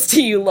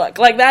touristy you look.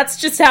 Like,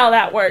 that's just how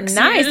that works.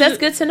 Nice. That's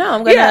good to know.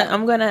 I'm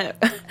gonna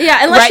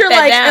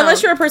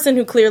unless you're a person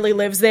who clearly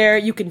lives there,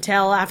 you can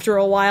tell after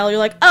a while. You're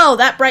like, oh,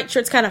 that bright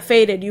shirt's kind of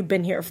faded. You've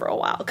been here for a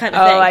while, kind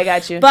of thing. Oh, I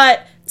got you.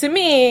 But to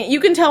me,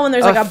 you can tell when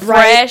there's like a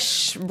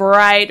fresh,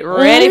 bright,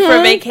 ready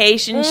for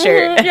vacation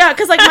shirt. Yeah,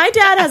 because like my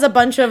dad has a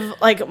bunch of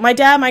my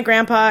dad, my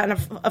grandpa, and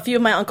a few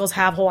of my uncles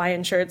have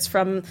Hawaiian shirts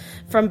from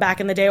back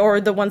in the day, or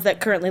the ones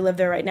that currently live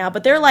there right now.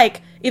 But they're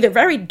like either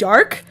very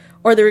dark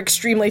or they're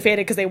extremely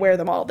faded because they wear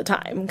them all the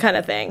time, kind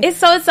of thing.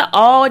 It's an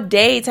all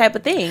day type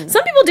of thing.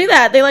 Some people do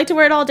that. They like to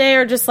wear it all day,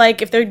 or just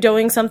like if they're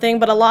doing something.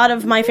 But a lot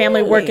of my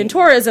family work in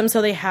tourism,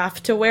 so they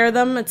have to wear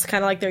them. It's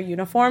kind of like their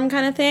uniform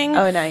kind of thing.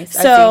 Oh, nice.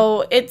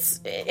 So it's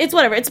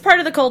whatever. It's part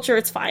of the culture.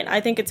 It's fine. I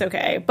think it's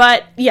okay.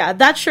 But yeah,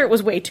 that shirt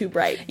was way too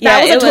bright.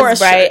 Yeah, that was a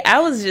tourist bright. shirt. I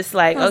was just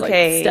like,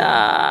 okay,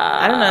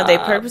 stop. I don't know. They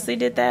purposely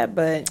did that,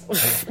 but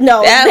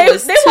no, they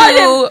was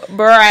too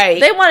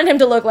bright. They wanted him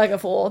to look like a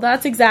fool.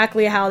 That's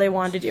exactly how they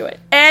wanted to do it.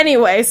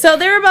 Anyway. So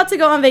they're about to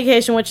go on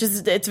vacation,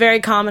 it's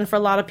very common for a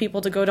lot of people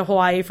to go to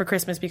Hawaii for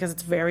Christmas because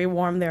it's very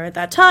warm there at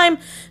that time.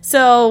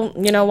 So,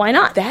 why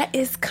not? That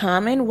is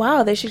common.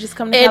 Wow, they should just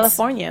come to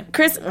California.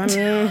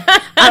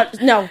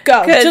 No,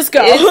 go. Just go.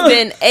 It's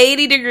been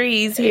 80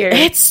 degrees here.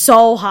 It's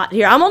so hot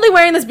here. I'm only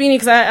wearing this beanie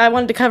because I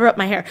wanted to cover up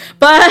my hair.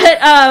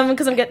 But,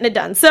 because I'm getting it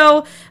done.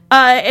 So,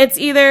 it's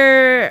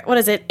either,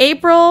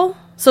 April?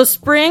 So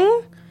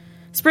spring?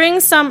 Spring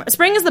is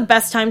the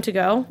best time to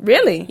go.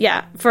 Really?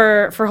 Yeah,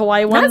 for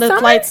Hawaii. Not summer?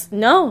 Flights.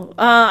 No,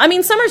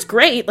 summer's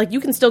great. Like, you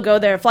can still go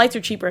there. Flights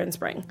are cheaper in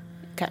spring.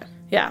 Okay.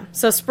 Yeah,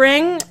 so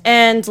spring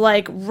and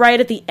right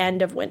at the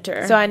end of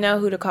winter. So I know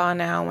who to call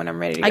now when I'm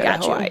ready to go to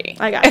Hawaii.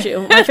 I got you.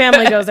 My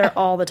family goes there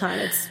all the time.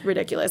 It's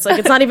ridiculous. Like,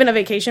 it's not even a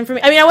vacation for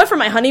me. I mean, I went for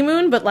my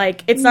honeymoon, but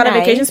it's not a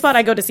vacation spot.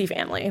 I go to see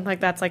family.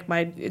 That's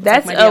my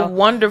a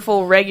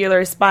wonderful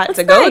regular spot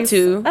to go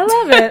to. I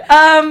love it.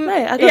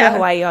 I go to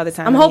Hawaii all the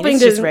time. I'm hoping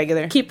it's to just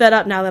regular. Keep that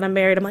up now that I'm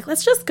married. I'm like,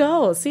 let's just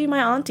go see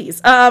my aunties.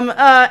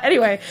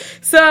 Anyway,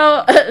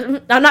 so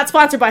I'm not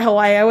sponsored by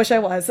Hawaii. I wish I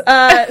was.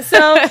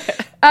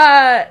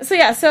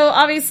 So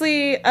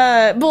obviously,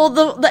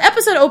 the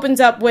episode opens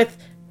up with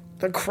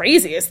the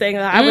craziest thing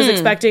that I was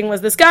expecting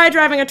was this guy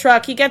driving a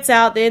truck. He gets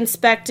out, they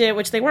inspect it,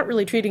 which they weren't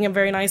really treating him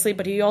very nicely,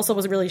 but he also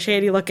was really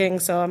shady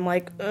looking, so I'm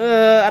like,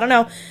 I don't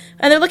know.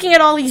 And they're looking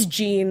at all these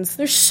jeans.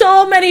 There's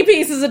so many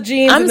pieces of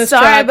jeans in this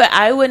truck. I'm sorry, but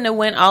I wouldn't have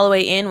went all the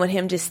way in with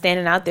him just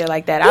standing out there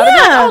like that. I would have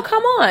been like, oh,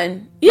 come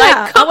on.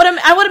 Yeah,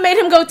 I would have made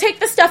him go take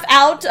the stuff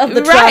out of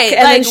the truck and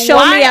then show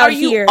me out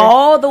here.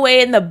 All the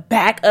way in the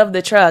back of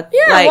the truck.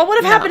 Yeah, what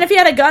would have happened if he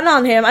had a gun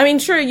on him? I mean,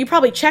 sure, you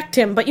probably checked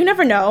him, but you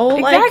never know.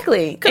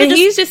 Exactly. And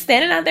he's just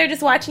standing out there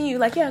just watching you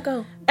like, yeah,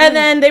 go. And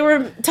then they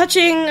were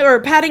touching or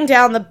patting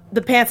down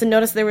the pants and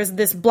noticed there was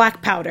this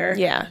black powder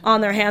on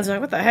their hands. They're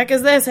like, what the heck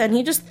is this? And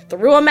he just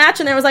threw a match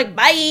and there was like,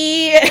 bye,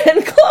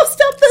 and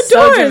closed up the doors.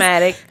 So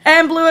dramatic.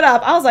 And blew it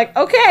up. I was like,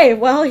 okay,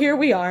 well, here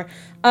we are.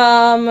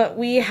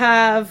 We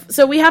have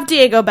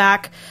Diego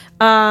back.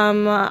 We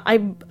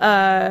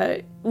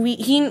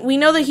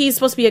know that he's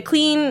supposed to be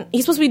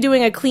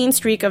doing a clean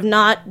streak of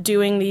not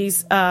doing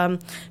these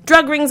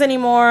drug rings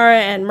anymore,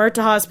 and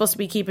Murtaha is supposed to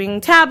be keeping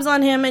tabs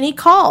on him, and he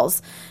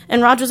calls.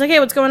 And Roger's like, hey,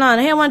 what's going on?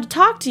 Hey, I wanted to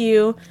talk to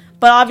you.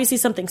 But obviously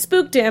something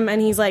spooked him,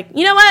 and he's like,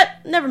 you know what?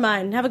 Never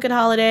mind. Have a good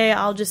holiday.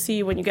 I'll just see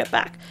you when you get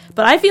back.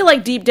 But I feel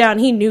like deep down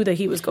he knew that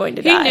he was going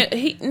to die.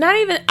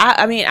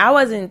 I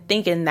wasn't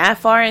thinking that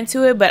far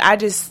into it, but I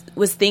just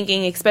was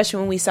thinking, especially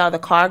when we saw the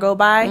car go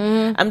by,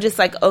 I'm just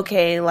like,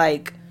 okay,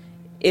 like,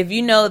 if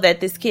you know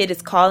that this kid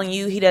is calling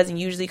you, he doesn't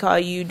usually call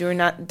you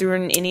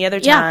during any other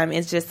time.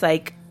 It's just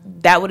like,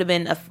 that would have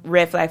been a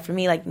red flag for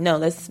me. Like, no,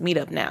 let's meet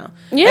up now.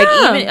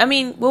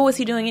 Yeah. What was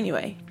he doing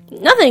anyway?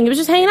 Nothing. He was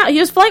just hanging out.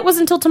 His flight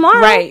wasn't until tomorrow.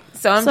 Right.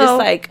 So I'm just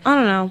like, I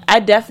don't know. I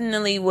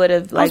definitely would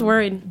have I was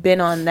worried. Been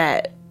on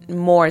that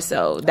more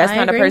so. That's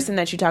not a person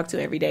that you talk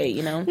to every day,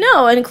 you know?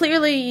 No, and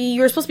clearly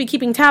you're supposed to be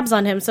keeping tabs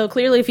on him. So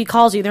clearly if he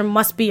calls you, there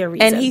must be a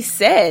reason. And he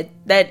said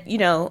that,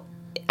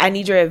 I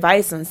need your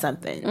advice on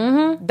something.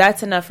 Mm-hmm.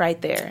 That's enough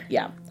right there.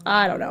 Yeah.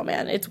 I don't know,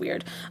 man. It's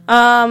weird.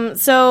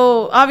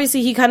 So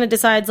obviously he kind of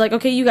decides like,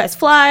 okay, you guys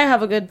fly,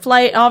 have a good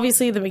flight.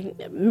 Obviously the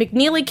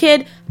McNeely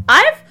kid,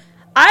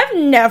 I've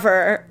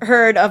never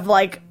heard of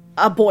like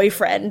a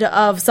boyfriend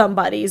of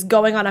somebody's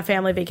going on a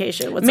family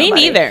vacation with somebody.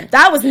 Me neither.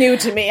 That was new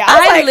to me.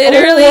 I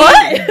literally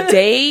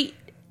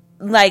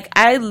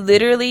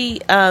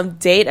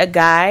date a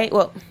guy.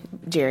 Well,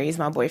 Jerry's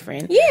my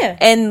boyfriend. Yeah.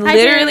 And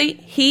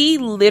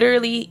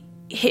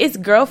his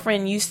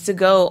girlfriend used to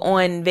go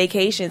on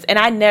vacations, and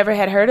I never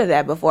had heard of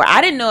that before.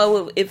 I didn't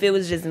know if it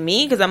was just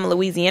me because I'm a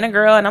Louisiana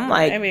girl, and I'm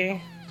like,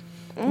 maybe.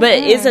 But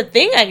it's a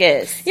thing, I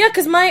guess. Yeah,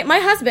 because my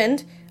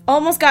husband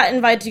almost got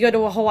invited to go to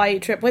a Hawaii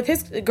trip with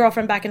his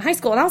girlfriend back in high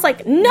school, and I was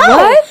like, no.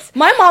 What?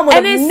 My mom would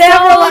have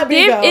never let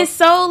me go. It's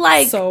so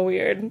like... So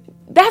weird.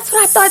 That's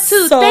what I thought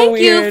too. So Thank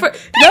weird. you.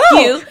 Thank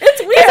you. It's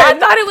It's weird. I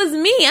thought it was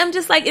me. I'm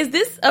just like, is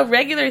this a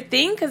regular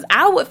thing? Because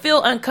I would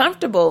feel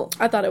uncomfortable.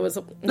 I thought it was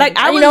like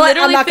I would literally.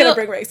 I'm not going to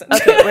bring racism.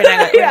 Okay, we're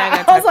not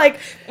gonna I was like,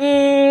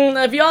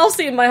 if y'all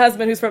seen my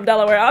husband who's from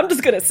Delaware, I'm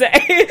just going to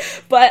say,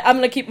 but I'm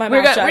going to keep my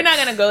mouth shut. We're not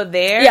going to go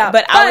there. Yeah,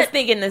 but I was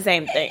thinking the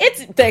same thing.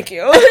 Thank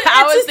you.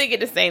 I was thinking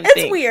the same thing.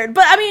 It's weird,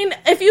 but I mean,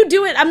 if you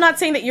do it, I'm not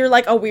saying that you're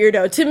like a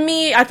weirdo. To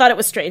me, I thought it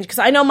was strange because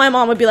I know my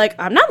mom would be like,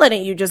 I'm not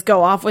letting you just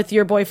go off with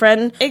your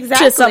boyfriend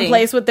to some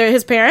place with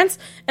his parents.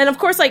 And of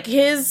course, like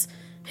his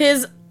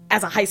as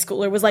a high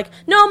schooler was like,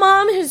 no,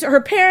 mom,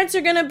 her parents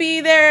are gonna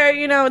be there.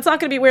 You know, it's not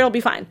gonna be weird. It'll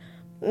be fine.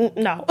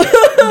 No,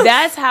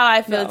 that's how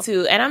I feel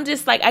too. And I'm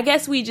just like, I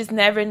guess we just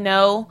never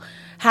know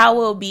how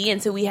we'll be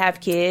until we have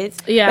kids.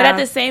 Yeah. But at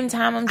the same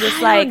time, I'm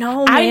just I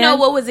know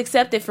what was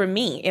accepted for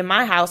me in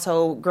my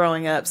household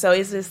growing up. So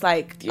it's just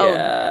like, oh,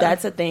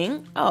 that's a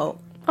thing. Oh.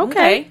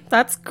 Okay,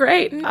 that's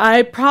great.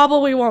 I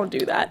probably won't do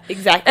that.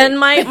 Exactly. And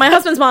my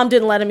husband's mom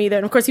didn't let him either.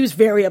 And of course, he was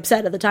very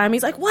upset at the time.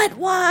 He's like, "What?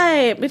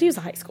 Why?" But he was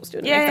a high school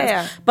student.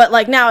 Yeah. But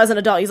like now, as an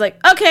adult, he's like,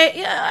 "Okay,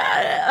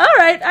 yeah, all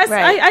right.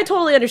 I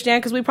totally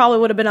understand because we probably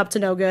would have been up to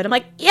no good." I'm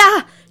like,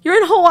 "Yeah, you're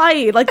in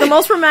Hawaii, like the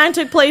most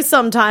romantic place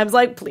sometimes.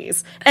 Like,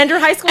 please." And your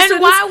high school students.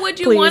 And why would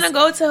you want to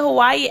go to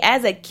Hawaii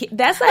as a kid?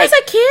 That's like as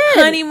a kid,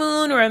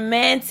 honeymoon,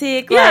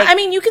 romantic. Yeah, like, I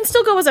mean, you can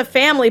still go as a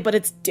family, but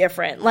it's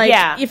different. Like,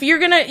 if you're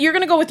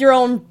gonna go with your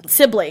own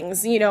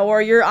siblings, you know,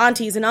 or your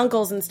aunties and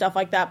uncles and stuff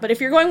like that. But if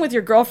you're going with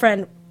your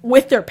girlfriend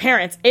with their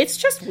parents, it's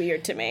just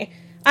weird to me.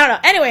 I don't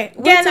know. Anyway,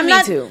 again, I'm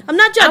not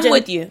judging.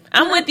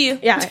 I'm with you.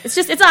 Yeah,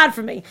 it's odd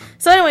for me.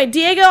 So anyway,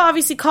 Diego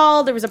obviously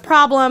called. There was a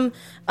problem.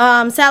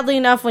 Sadly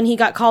enough, when he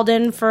got called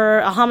in for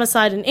a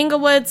homicide in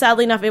Inglewood,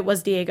 sadly enough, it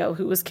was Diego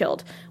who was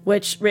killed,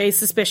 which raised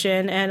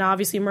suspicion. And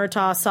obviously,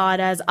 Murtaugh saw it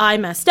as, I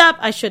messed up.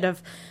 I should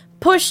have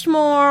pushed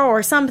more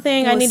or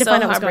something. I need to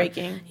find out what's going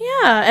on.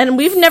 Yeah, and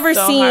we've never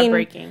seen.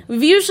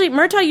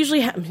 Murtaugh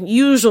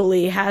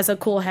usually has a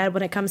cool head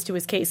when it comes to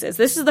his cases.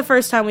 This is the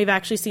first time we've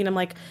actually seen him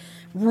like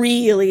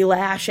really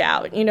lash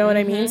out. You know what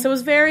I mean? So it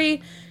was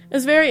very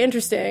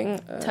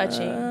interesting,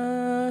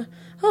 touching.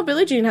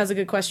 Billie Jean has a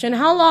good question.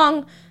 How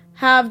long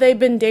have they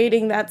been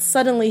dating that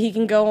suddenly he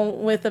can go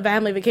with a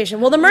family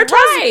vacation? Well, the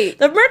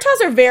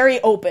Murtaughs are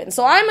very open,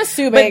 so I'm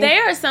assuming. But they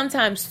are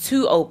sometimes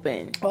too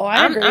open. Oh,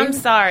 I agree. I'm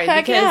sorry,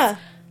 because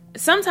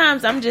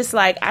sometimes I'm just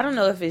like, I don't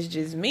know if it's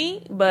just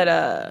me, but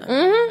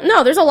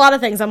no, there's a lot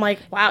of things I'm like,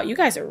 wow, you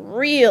guys are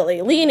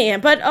really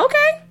lenient, but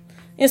okay.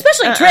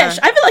 Especially Trish.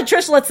 I feel like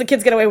Trish lets the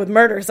kids get away with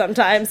murder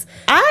sometimes.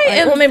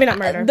 Well, maybe not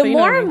murder. The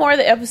more and more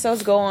the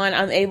episodes go on,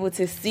 I'm able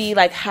to see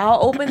like how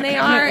open they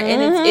are,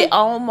 and it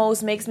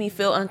almost makes me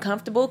feel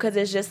uncomfortable because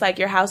it's just like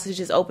your house is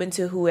just open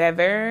to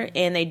whoever,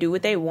 and they do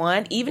what they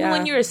want, even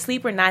when you're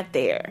asleep or not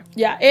there.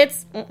 Yeah,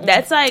 it's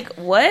that's like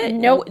what?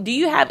 Nope. Do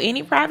you have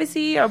any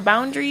privacy or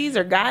boundaries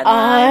or guidelines?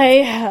 I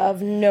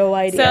have no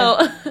idea.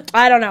 So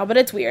I don't know, but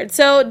it's weird.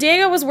 So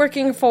Diego was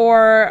working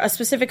for a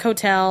specific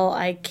hotel.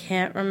 I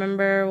can't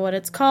remember what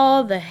it's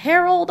called, the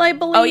Herald, I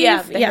believe. Oh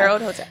yeah, the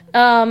Herald Hotel.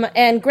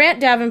 And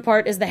Grant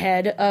Davenport is the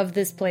head of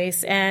this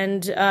place,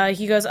 and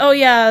he goes, "Oh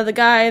yeah, the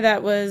guy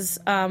that was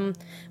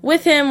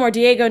with him, or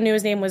Diego knew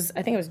his name was,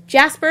 I think it was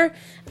Jasper."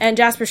 And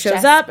Jasper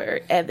shows up.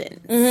 Evans.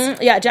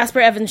 Mm-hmm. Yeah,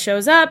 Jasper Evans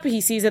shows up. He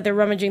sees that they're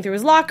rummaging through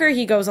his locker.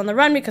 He goes on the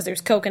run because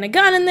there's coke and a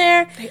gun in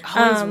there. They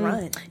always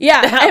run.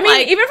 Yeah, I mean,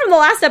 like, even from the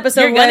last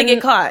episode, you're gonna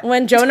get caught.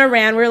 When Jonah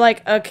ran, we were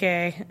like,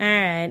 okay, all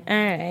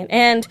right.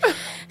 And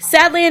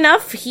sadly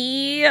enough,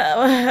 he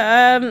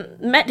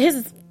met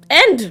his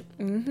end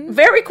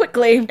very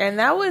quickly, and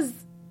that was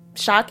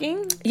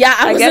shocking. Yeah,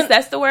 I guess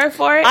that's the word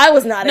for it. I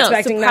was not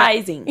expecting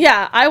surprising. That.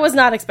 Yeah, I was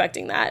not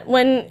expecting that.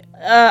 When,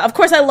 of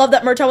course, I love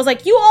that Murtaugh was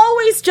like, "You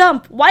always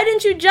jump. Why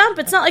didn't you jump?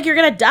 It's not like you're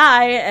gonna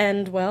die."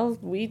 And well,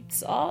 we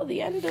saw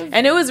the end of.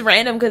 And it was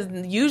random because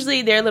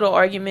usually their little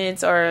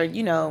arguments or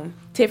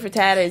tit for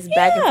tat is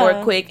back and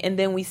forth quick, and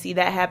then we see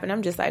that happen.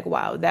 I'm just like,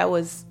 wow, that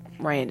was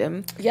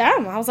random. Yeah,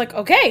 I was like,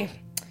 okay.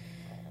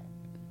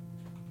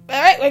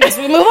 All right, I guess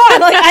we move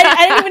on. Like,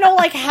 I didn't even know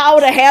like how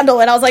to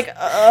handle it. I was like, me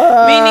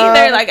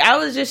neither. Like, I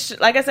was just,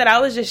 like I said, I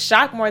was just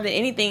shocked more than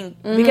anything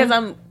because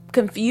I'm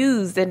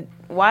confused and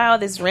why all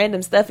this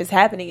random stuff is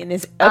happening in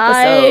this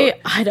episode.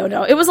 I don't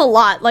know. It was a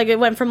lot. Like, it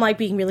went from like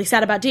being really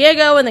sad about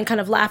Diego and then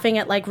kind of laughing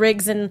at like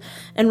Riggs and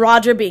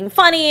Roger being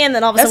funny, and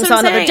then all of a sudden we saw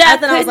another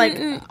death, and I was like,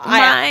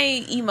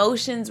 my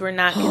emotions were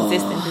not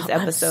consistent this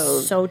episode.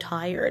 I'm so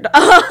tired.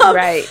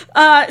 Right.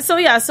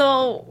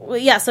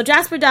 So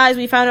Jasper dies.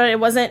 We found out it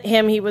wasn't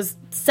him. He was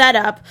set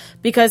up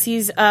because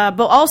he's but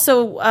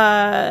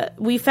also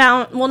we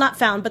found, well, not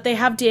found, but they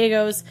have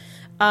Diego's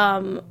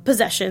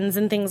possessions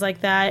and things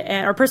like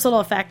that, or personal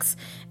effects,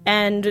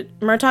 and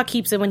Murtaugh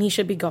keeps it when he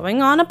should be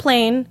going on a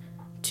plane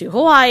to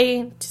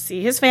Hawaii to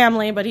see his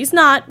family, but he's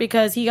not,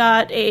 because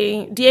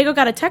Diego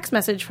got a text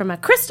message from a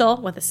Crystal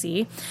with a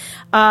C.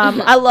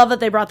 I love that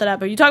they brought that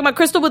up. Are you talking about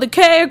Crystal with a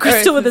K or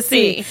Crystal with a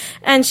C?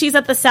 And she's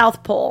at the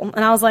South Pole,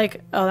 and I was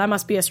like, oh, that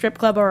must be a strip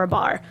club or a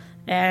bar.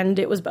 And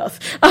it was both.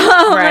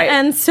 Right.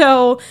 And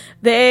so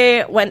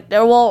they went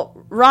there.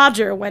 Well,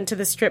 Roger went to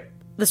the strip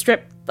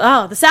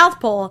the South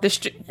Pole. The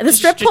strip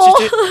pole.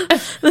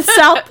 The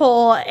South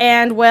Pole.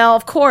 And, well,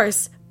 of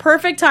course,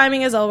 perfect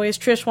timing as always.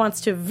 Trish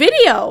wants to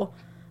video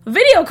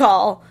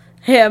call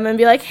him and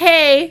be like,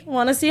 hey,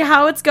 want to see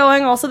how it's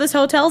going? Also, this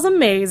hotel's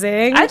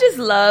amazing. I just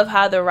love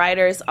how the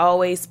writers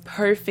always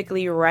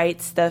perfectly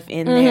write stuff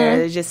in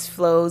there. It just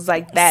flows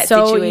like that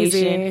so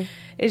situation. Easy.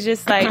 It's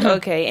just like,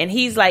 okay. And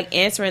he's like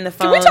answering the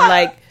phone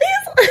like,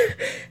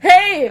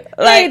 hey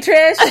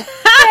Trish.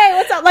 Hey,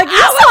 what's up?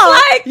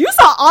 Like, you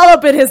saw all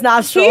up in his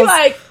nostrils. He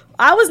like,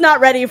 I was not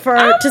ready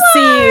to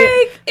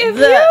see. If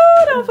you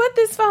don't put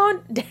this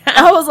phone down.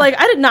 I was like,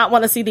 I did not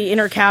want to see the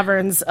inner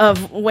caverns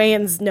of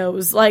Wayne's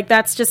nose. Like,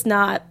 that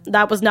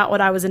was not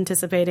what I was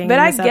anticipating. But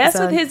I guess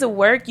with his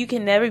work, you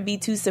can never be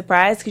too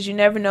surprised because you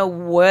never know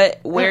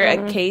where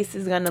a case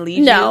is going to lead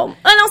you. No.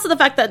 And also the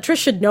fact that Trish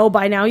should know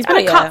by now. He's been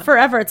a cop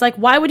forever. It's like,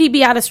 why would he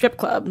be at a strip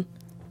club?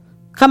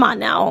 Come on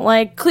now.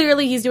 Like,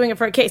 clearly he's doing it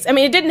for a case. I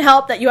mean, it didn't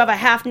help that you have a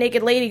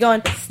half-naked lady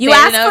going, you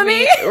asked for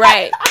me?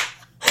 Right.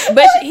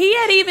 But he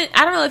had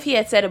I don't know if he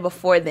had said it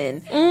before then,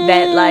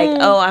 that like,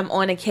 oh, I'm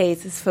on a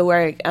case, it's for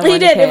work. He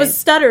did. It was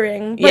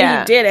stuttering, but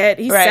he did it.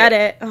 He said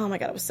it. Oh my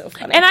God, it was so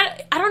funny. And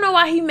I don't know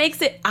why he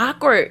makes it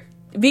awkward.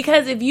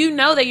 Because if you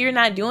know that you're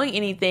not doing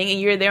anything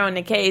and you're there on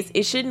the case,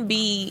 it shouldn't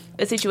be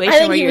a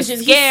situation where you're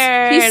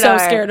scared. He's so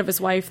scared of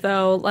his wife,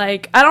 though.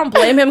 Like, I don't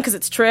blame him because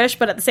it's Trish,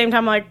 but at the same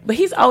time, like... But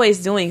he's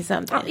always doing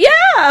something. Yeah,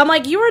 I'm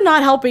like, you are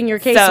not helping your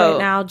case right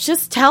now.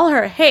 Just tell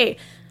her, hey...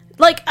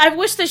 Like, I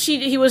wish that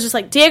he was just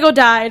like, Diego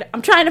died.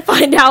 I'm trying to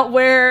find out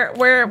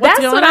what's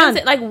going on.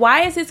 Like,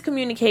 why is his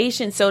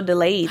communication so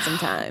delayed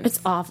sometimes? It's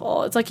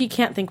awful. It's like he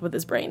can't think with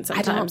his brain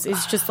sometimes.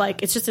 It's just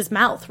like, it's just his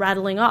mouth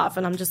rattling off.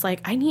 And I'm just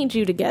like, I need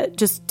you to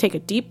just take a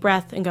deep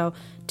breath and go,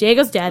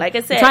 Diego's dead. Like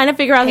I said, I'm trying to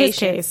figure out his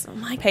case.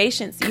 I'm like,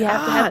 patience. You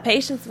have to have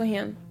patience with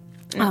him.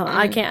 Oh,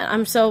 I can't.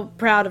 I'm so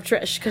proud of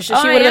Trish because she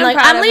would have been like,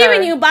 I'm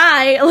leaving you,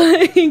 bye.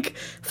 Like,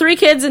 3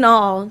 kids and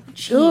all.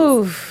 Jeez.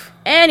 Oof.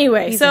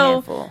 Anyway,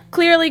 so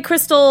clearly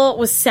Crystal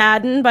was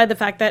saddened by the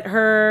fact that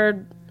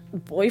her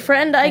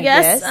boyfriend, I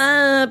guess.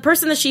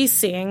 Person that she's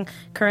seeing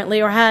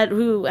currently, or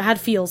who had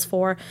feels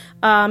for,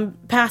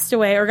 passed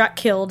away or got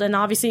killed, and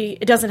obviously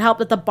it doesn't help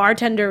that the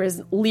bartender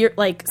is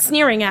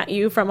sneering at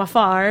you from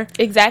afar.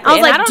 Exactly.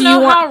 I don't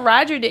know how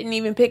Roger didn't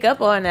even pick up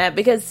on that,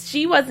 because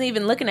she wasn't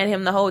even looking at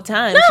him the whole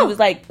time. No. She was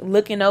like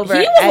looking over.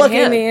 He was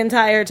looking the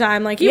entire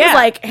time. Like, he was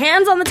like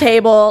hands on the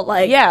table,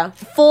 like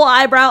full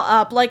eyebrow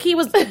up, like he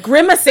was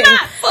grimacing.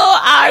 Full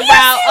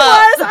eyebrow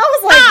up. I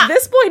was like,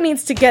 this boy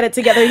needs to get it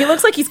together. He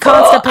looks like he's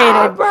constipated.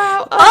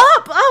 Eyebrow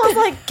up. I was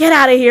like, get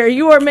out of here.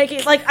 You are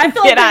making, like, I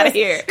feel like get out of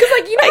here. Because,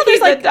 like, you know, like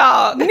there's like a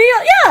dog.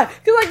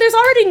 Because like there's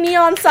already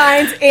neon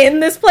signs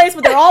in this place,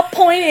 but they're all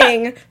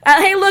pointing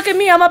at, hey, look at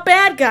me, I'm a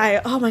bad guy.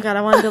 Oh my God,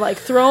 I wanted to like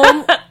throw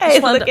him. Hey,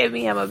 look at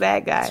me, I'm a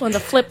bad guy. I just wanted to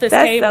flip this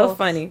table. That's so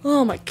funny.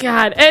 Oh my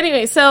God.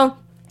 Anyway, so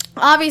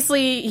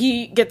obviously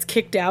he gets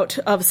kicked out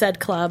of said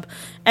club,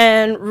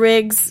 and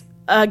Riggs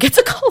gets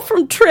a call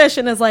from Trish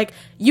and is like,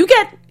 you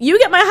get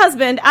my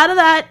husband out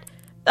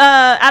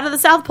of the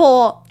South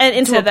Pole and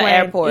into the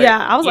airport. Yeah,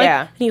 I was like,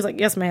 and he was like,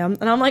 yes, ma'am.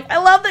 And I'm like, I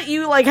love that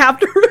you like have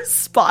to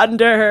respond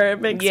to her.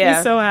 It makes me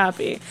so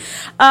happy.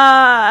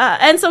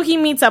 And so he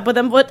meets up with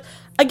him, but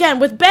again,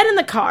 with Ben in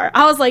the car,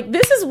 I was like,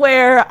 this is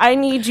where I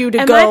need you to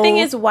go. And my thing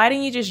is, why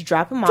didn't you just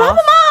drop him off?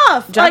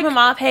 Drop him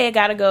off. Hey, I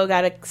gotta go.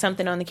 Got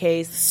something on the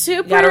case.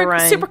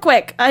 Super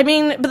quick. I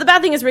mean, but the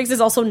bad thing is Riggs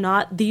is also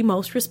not the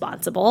most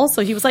responsible.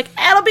 So he was like,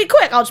 it'll be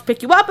quick. I'll just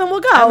pick you up and we'll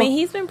go. I mean,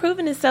 he's been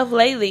proving himself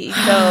lately.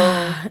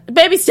 So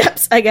baby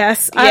steps, I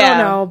guess. Yeah. I don't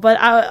know.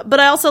 But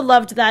I also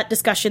loved that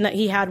discussion that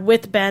he had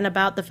with Ben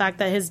about the fact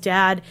that his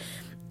dad,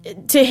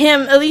 to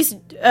him, at least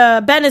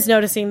Ben is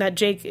noticing that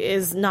Jake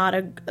is not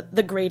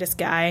the greatest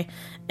guy,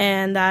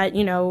 and that,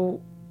 you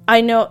know,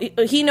 I know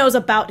he knows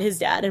about his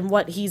dad and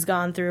what he's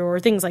gone through or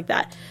things like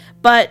that.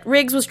 But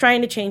Riggs was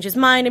trying to change his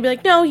mind and be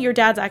like, no, your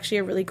dad's actually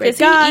a really great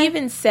guy. He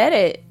even said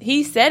it.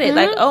 He said it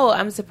like, oh,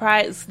 I'm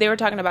surprised. They were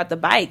talking about the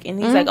bike, and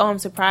he's like, oh, I'm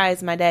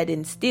surprised my dad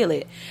didn't steal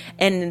it.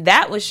 And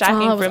that was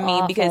shocking for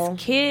me, because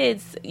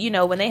kids, you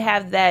know, when they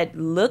have that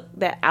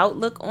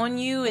outlook on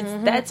you,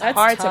 that's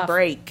hard tough to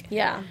break.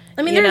 Yeah.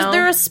 I mean,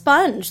 they're a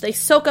sponge. They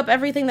soak up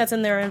everything that's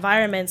in their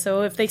environment.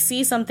 So if they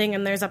see something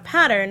and there's a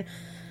pattern,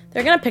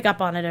 they're going to pick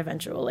up on it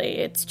eventually.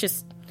 It's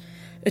just,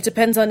 it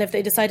depends on if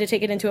they decide to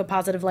take it into a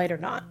positive light or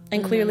not.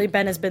 And clearly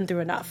Ben has been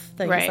through enough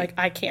that he's like,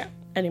 I can't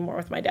anymore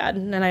with my dad.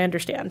 And I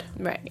understand.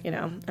 Right. You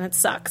know, and it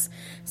sucks.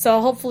 So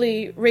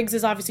hopefully Riggs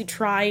is obviously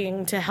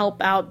trying to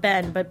help out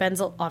Ben, but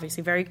Ben's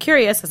obviously very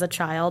curious as a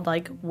child.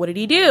 Like, what did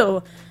he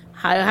do?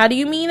 How do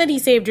you mean that he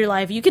saved your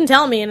life? You can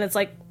tell me. And it's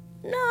like,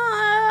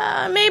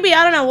 nah, maybe.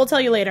 I don't know. We'll tell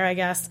you later, I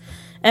guess.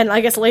 And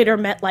I guess later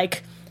meant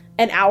like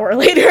an hour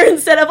later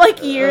instead of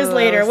like years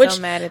later. Which,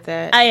 so mad at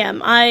that. I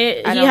am.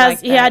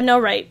 He had no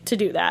right to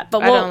do that.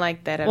 But I don't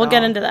like that at all. We'll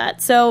get into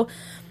that. So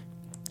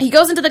he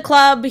goes into the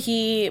club,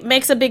 he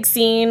makes a big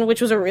scene,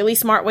 which was a really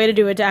smart way to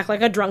do it, to act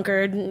like a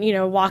drunkard,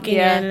 walking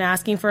in and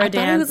asking for a dance. I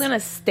thought he was going to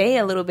stay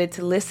a little bit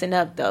to listen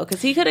up, though,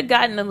 because he could have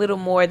gotten a little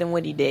more than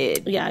what he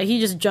did. Yeah, he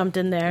just jumped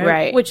in there,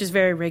 right? Which is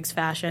very Riggs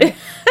fashion.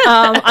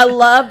 I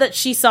love that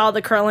she saw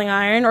the curling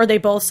iron, or they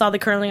both saw the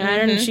curling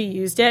iron, and she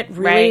used it.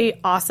 Really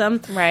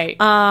awesome. Right.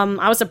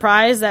 I was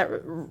surprised that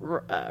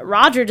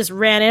Roger just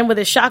ran in with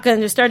his shotgun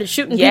and just started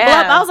shooting people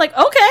up. I was like,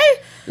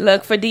 okay.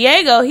 Look, for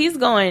Diego, he's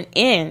going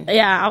in.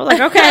 Yeah, I was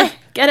like, okay.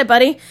 Get it,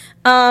 buddy.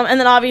 And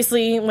then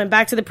obviously went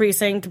back to the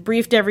precinct,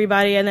 briefed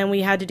everybody, and then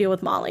we had to deal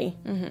with Molly.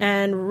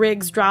 And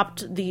Riggs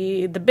dropped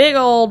the big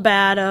old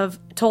bad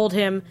told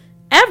him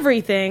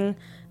everything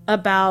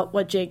about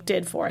what Jake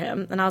did for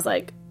him. And I was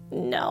like,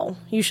 no,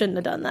 you shouldn't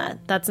have done that.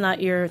 It's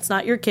not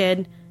your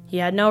kid. He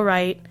had no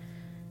right.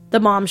 The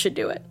mom should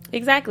do it.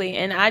 Exactly.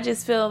 And I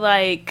just feel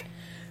like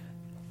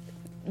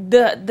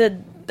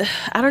the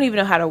I don't even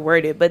know how to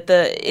word it, but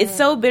it's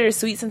so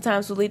bittersweet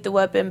sometimes with Lethal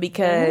Weapon,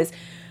 because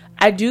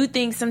I do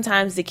think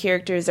sometimes the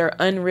characters are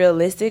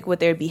unrealistic with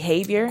their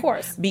behavior. Of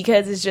course.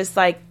 Because it's just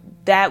like,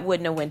 that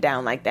wouldn't have went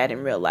down like that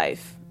in real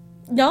life.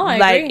 No, I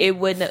agree. It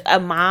wouldn't,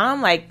 a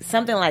mom, like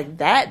something like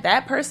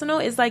that personal,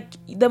 is like,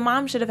 the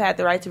mom should have had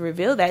the right to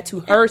reveal that to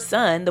her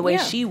son the way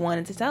she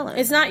wanted to tell him.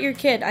 It's not your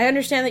kid. I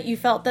understand that you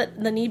felt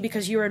the need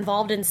because you were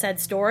involved in said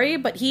story,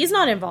 but he's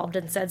not involved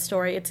in said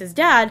story. It's his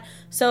dad.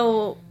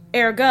 So,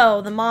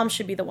 ergo, the mom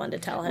should be the one to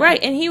tell him.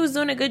 Right, and he was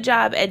doing a good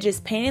job at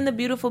just painting the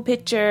beautiful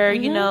picture,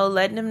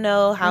 letting him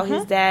know how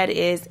his dad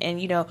is,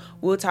 and,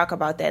 we'll talk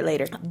about that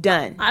later.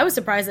 Done. I was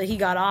surprised that he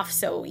got off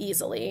so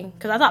easily,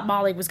 because I thought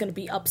Molly was going to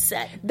be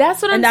upset.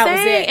 That's what I'm saying.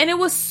 Was it. And it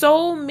was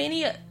so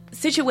many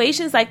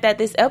situations like that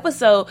this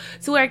episode,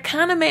 to where it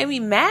kind of made me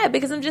mad,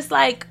 because I'm just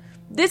like,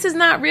 this is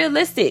not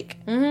realistic.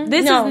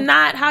 This is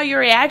not how your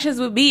reactions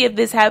would be if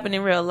this happened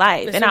in real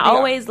life. And I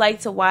always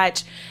like to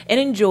watch and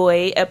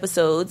enjoy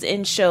episodes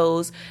and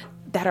shows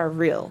that are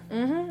real.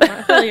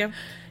 I feel you.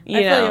 I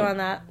feel you on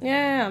that.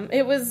 Yeah,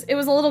 it was a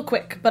little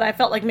quick, but I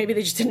felt like maybe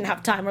they just didn't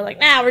have time. We're like,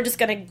 we're just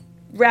going to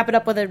wrap it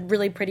up with a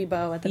really pretty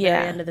bow at the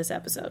very end of this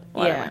episode.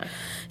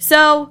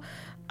 So,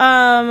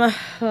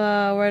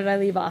 where did I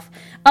leave off?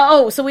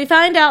 So we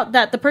find out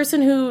that the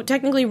person who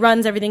technically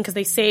runs everything, because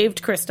they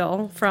saved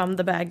Crystal from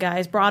the bad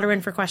guys, brought her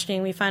in for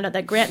questioning. We find out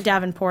that Grant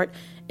Davenport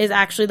is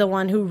actually the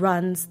one who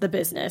runs the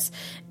business.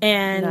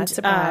 And not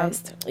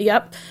surprised.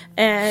 Yep.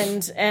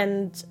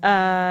 And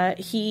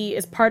he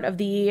is part of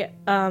the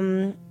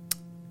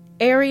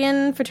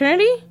Aryan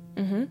fraternity,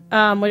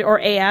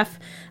 or AF.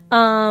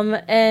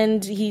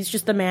 And he's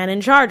just the man in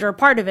charge, or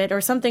part of it,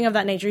 or something of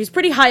that nature. He's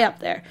pretty high up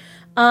there.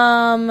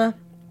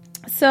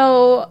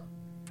 So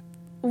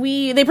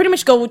they pretty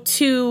much go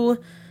to.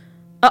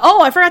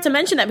 I forgot to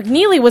mention that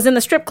McNeely was in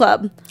the strip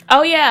club.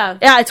 Oh yeah,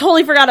 I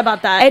totally forgot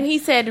about that. And he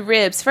said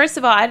ribs. First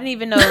of all, I didn't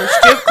even know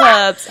strip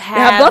clubs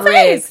have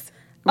buffets.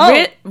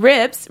 Ribs.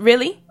 Ribs,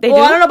 really? They do?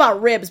 I don't know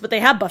about ribs, but they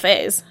have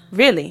buffets.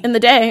 Really? In the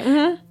day.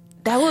 Mm-hmm.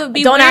 That would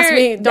be Don't weird. ask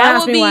me. That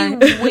would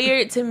be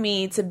weird to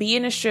me, to be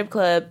in a strip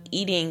club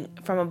eating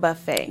from a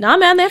buffet. Nah,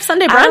 man, they have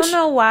Sunday brunch. I don't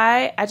know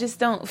why. I just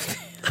don't.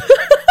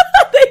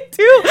 They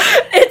do.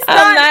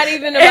 I'm not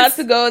even about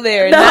to go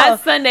there. No.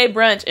 Not Sunday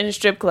brunch in a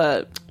strip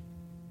club.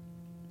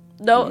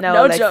 No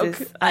joke.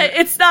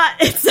 It's not.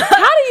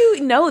 How do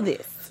you know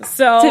this?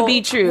 To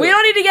be true, we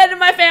don't need to get into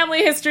my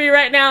family history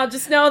right now.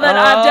 Just know that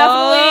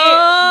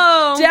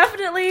I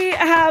definitely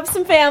have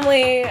some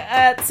family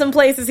at some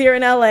places here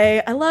in LA.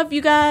 I love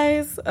you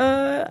guys.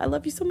 I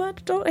love you so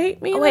much. Don't hate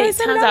me. Wait,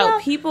 turns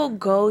out people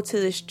go to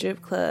the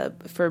strip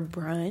club for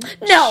brunch.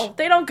 No,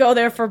 they don't go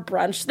there for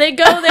brunch. They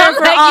go there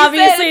for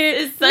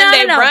obviously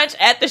Sunday brunch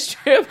at the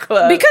strip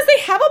club, because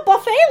they have a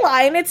buffet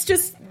line. It's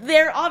just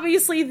they're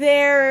obviously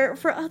there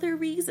for other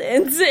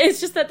reasons.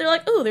 It's just that they're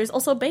like, ooh, there's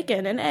also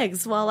bacon and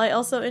eggs, while I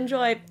also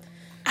enjoy.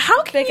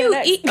 How can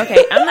you eat?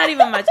 Okay, I'm not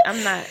even much.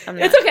 I'm not.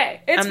 It's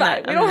okay. It's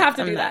fine. We don't have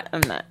to do that.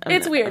 I'm not.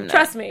 It's weird.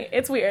 Trust me.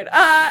 It's weird.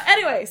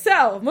 Anyway,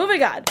 so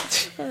moving on.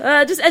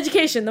 Just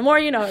education. The more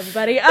you know,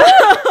 everybody.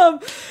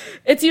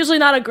 It's usually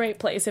not a great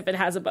place if it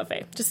has a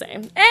buffet. Just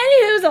saying.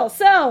 Anywho,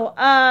 so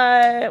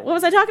what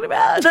was I talking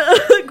about?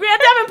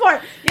 Grant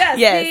Davenport. Yes.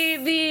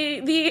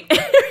 The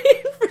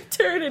Aryan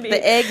fraternity.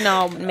 The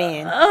eggnog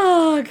man.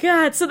 Oh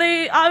God! So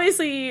they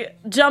obviously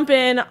jump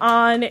in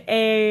on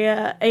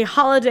a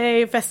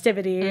holiday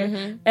festivity.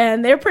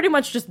 And they're pretty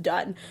much just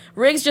done.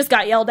 Riggs just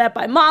got yelled at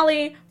by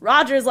Molly.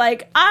 Roger's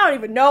like, I don't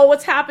even know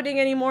what's happening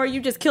anymore. You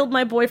just killed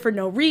my boy for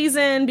no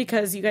reason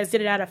because you guys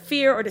did it out of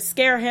fear or to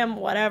scare him,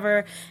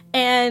 whatever.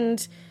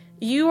 And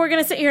you were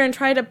going to sit here and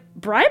try to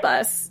bribe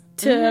us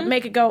to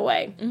make it go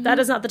away. That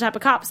is not the type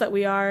of cops that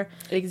we are.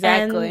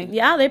 Exactly.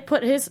 And, they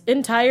put his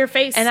entire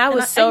face and I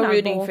was so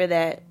rooting for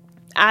that.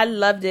 I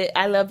loved it.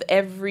 I loved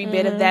every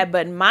bit of that.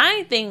 But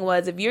my thing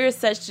was, if you're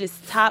such this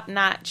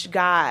top-notch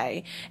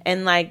guy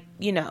and, like,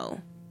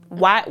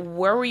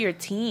 where were your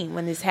team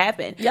when this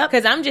happened? Yep.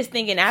 Because I'm just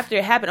thinking after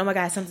it happened, oh, my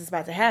God, something's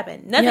about to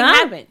happen. Nothing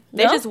happened.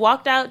 They just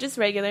walked out just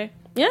regular.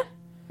 Yeah.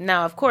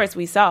 Now, of course,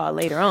 we saw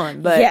later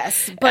on, but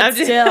yes, but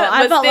still,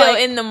 I felt still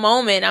like in the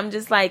moment, I'm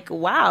just like,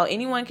 wow,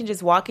 anyone can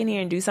just walk in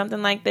here and do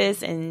something like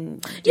this,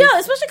 and yeah,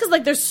 especially because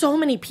like there's so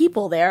many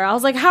people there. I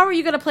was like, how are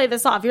you going to play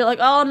this off? You're like,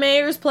 oh,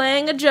 Mayor's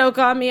playing a joke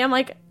on me. I'm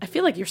like, I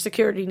feel like your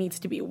security needs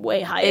to be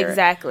way higher,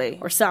 exactly,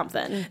 or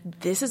something.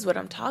 This is what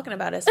I'm talking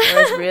about as far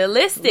as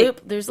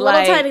realistic. There's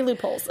little tiny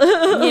loopholes,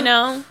 you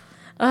know.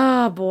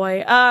 Oh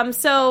boy.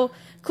 So.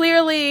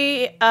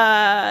 Clearly,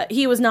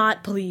 he was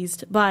not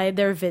pleased by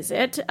their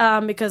visit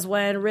because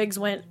when Riggs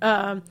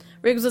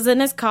Riggs was in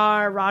his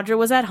car, Roger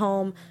was at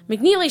home.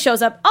 McNeely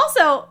shows up.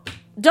 Also,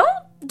 don't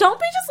be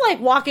just like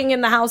walking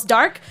in the house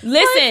dark.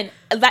 Listen,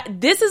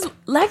 this is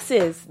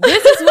Lexus.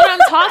 This is what I'm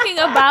talking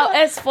about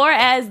as far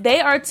as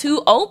they are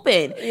too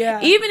open.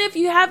 Yeah. Even if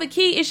you have a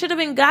key, it should have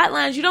been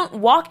guidelines. You don't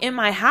walk in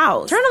my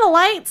house. Turn on the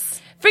lights.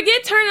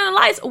 Forget turning on the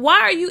lights. Why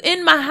are you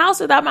in my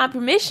house without my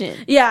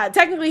permission? Yeah,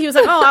 technically he was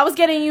like, "Oh, I was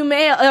getting your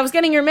mail. It's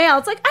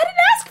like, I didn't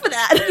ask for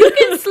that. You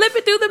can slip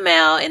it through the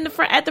mail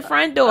at the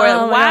front door.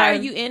 Why are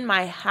you in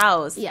my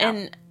house? Yeah.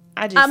 And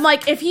I'm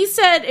like, if he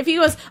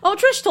was, oh,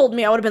 Trish told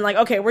me, I would have been like,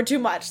 okay, we're too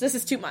much. This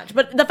is too much.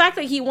 But the fact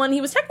that he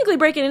was technically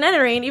breaking and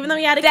entering, even though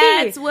he had a key.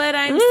 That's what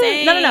I'm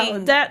saying. No.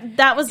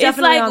 That was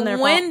definitely on their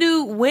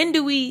fault. When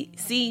do we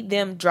see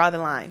them draw the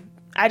line?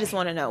 I just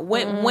want to know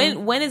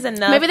when is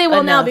enough. Maybe they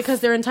will now because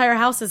their entire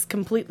house is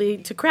completely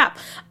to crap.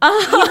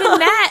 Even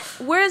that,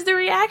 where's the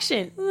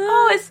reaction?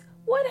 Oh, it's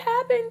what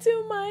happened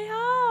to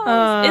my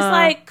house? It's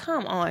like,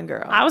 come on,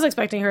 girl. I was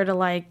expecting her to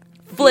like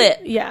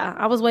flip. Yeah,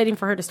 I was waiting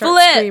for her to start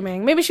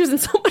screaming. Maybe she was in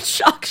so much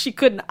shock she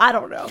couldn't. I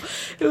don't know.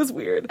 It was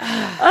weird.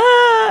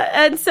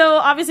 And so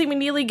obviously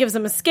McNeely gives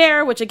him a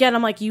scare, which again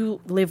I'm like,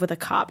 you live with a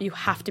cop, you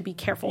have to be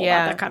careful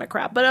about that kind of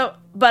crap.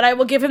 But I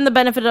will give him the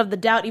benefit of the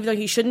doubt, even though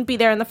he shouldn't be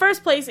there in the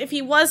first place. If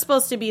he was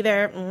supposed to be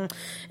there,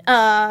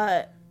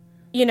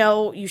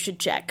 you should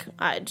check.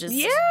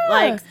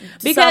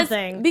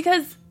 Something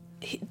because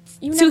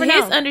to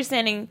his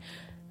understanding,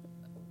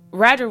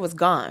 Roger was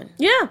gone.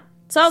 Yeah.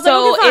 So I was like,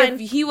 okay, fine.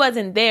 If he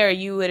wasn't there,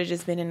 you would have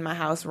just been in my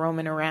house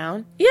roaming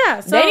around. Yeah.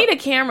 So they need a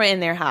camera in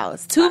their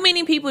house. Too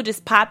many people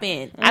just pop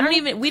in.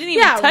 Mm-hmm. We didn't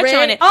even touch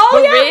on it. Oh,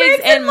 but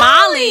Riggs and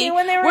Molly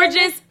were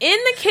just in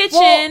the kitchen.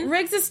 Well,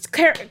 Riggs is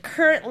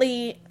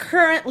currently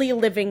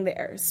living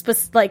there,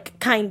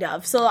 kind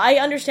of. So I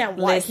understand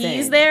why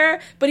he's there,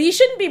 but he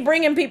shouldn't be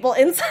bringing people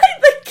inside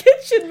the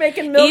kitchen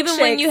making milkshakes. Even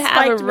when you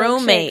have a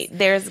roommate,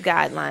 there's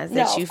guidelines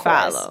that you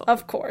follow.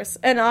 Of course.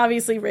 And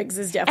obviously Riggs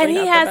is definitely not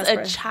the best friend. And he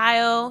has a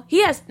child.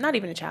 He has not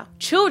even a child.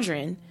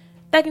 Children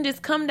that can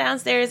just come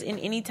downstairs in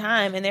any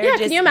time and they're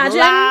just can you imagine?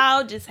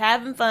 Loud, just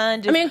having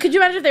fun. I mean, could you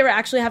imagine if they were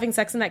actually having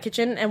sex in that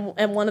kitchen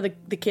and one of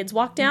the kids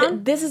walked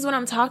down? This is what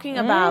I'm talking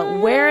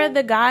about. Where are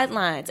the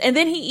guidelines? And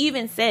then he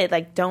even said,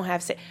 like, don't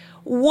have sex.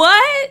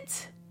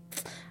 What?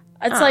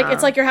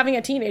 It's like you're having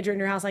a teenager in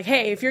your house. Like,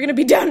 hey, if you're going to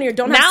be down here,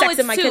 don't have sex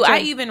in my kitchen. I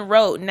even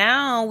wrote,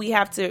 now we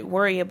have to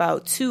worry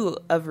about 2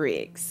 of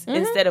Riggs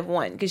instead of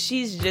 1. Because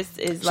she's just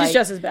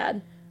as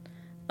bad.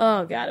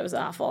 Oh, God, it was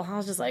awful. I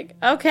was just like,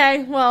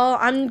 okay, well,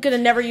 I'm going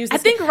to never use this.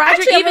 I think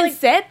Roger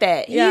said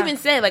that. He even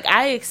said, like,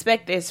 I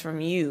expect this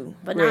from you.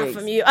 But Riggs. not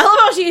from you. I love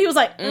how he was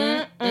like,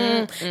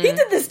 He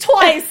did this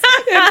twice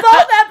in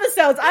both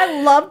episodes.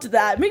 I loved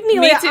that.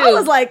 McNeely, Me too. I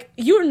was like,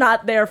 you're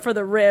not there for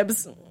the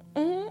ribs.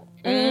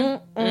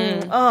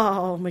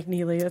 Oh,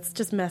 McNeely, it's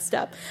just messed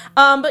up.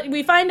 But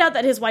we find out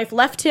that his wife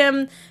left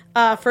him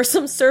for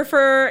some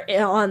surfer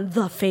on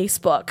the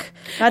Facebook.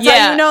 That's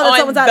how you know that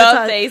someone's out of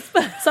touch.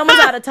 Facebook. Someone's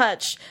out of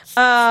touch.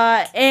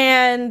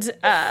 And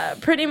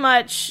pretty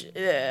much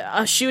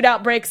a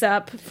shootout breaks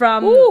up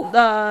from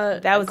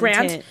that was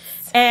Grant.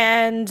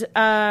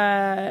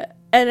 Intense.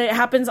 And it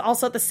happens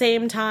also at the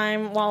same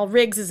time while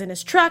Riggs is in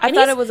his truck. I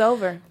thought it was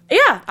over.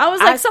 Yeah, I was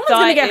like, someone's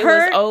going to get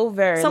hurt. It was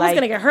over. Someone's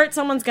going to get hurt.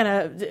 Someone's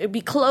going to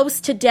be close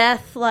to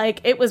death.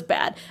 Like, it was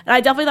bad. And I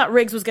definitely thought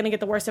Riggs was going to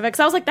get the worst of it. Because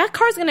I was like, that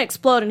car's going to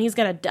explode and he's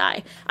going to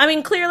die. I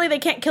mean, clearly they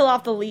can't kill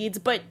off the leads,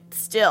 but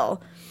still.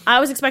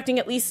 I was expecting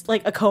at least,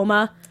 like, a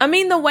coma. I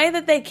mean, the way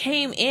that they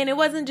came in, it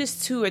wasn't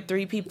just 2 or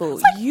 3 people. It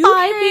was like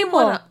 5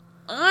 people. With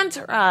an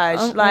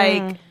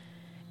entourage.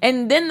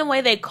 And then the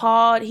way they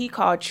called, he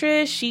called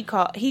Trish, he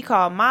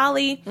called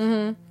Molly.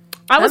 Mm-hmm.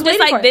 I was just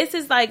like, this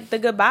is like the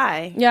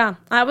goodbye. Yeah,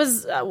 I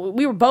was.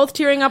 We were both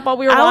tearing up while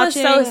we were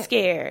watching. I was so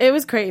scared. It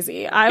was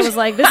crazy. I was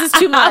like, this is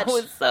too much. I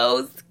was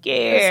so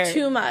scared. It's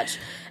too much.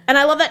 And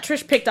I love that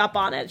Trish picked up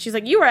on it. She's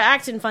like, you were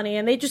acting funny,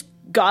 and they just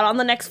got on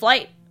the next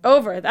flight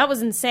over. That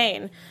was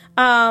insane.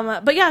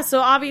 But yeah, so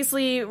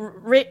obviously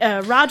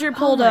Roger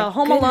pulled a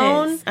Home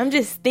Alone. I'm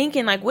just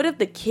thinking, like, what if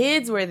the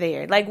kids were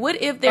there? Like, what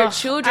if their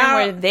children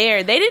were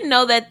there? They didn't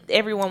know that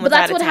everyone was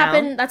out of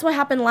town. That's what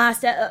happened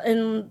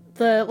in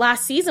the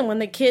last season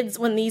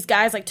when these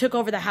guys like took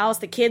over the house.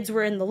 The kids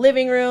were in the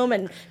living room,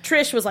 and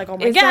Trish was like, "Oh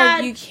my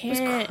God, you can't."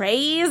 It was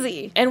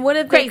crazy. And what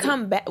if they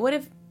come back? What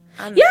if?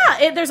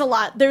 There's a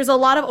lot. There's a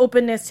lot of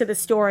openness to the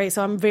story,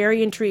 so I'm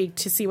very intrigued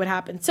to see what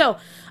happens. So,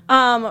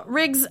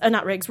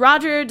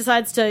 Roger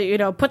decides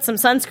to, put some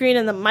sunscreen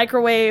in the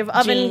microwave.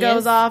 Oven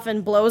goes off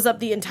and blows up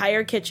the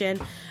entire kitchen.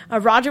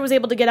 Roger was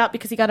able to get out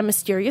because he got a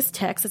mysterious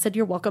text that said,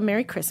 "You're welcome,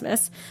 Merry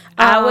Christmas."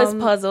 I was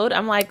puzzled.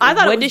 I'm like,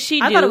 what did she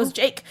do? I thought it was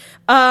Jake.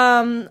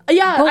 I didn't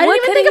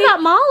even think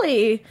about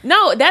Molly.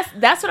 No, that's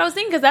what I was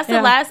thinking, because that's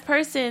the last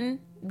person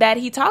that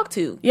he talked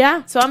to.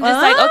 Yeah. So I'm just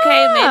like,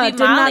 okay, maybe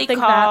Molly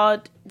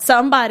called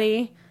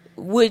somebody.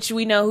 Which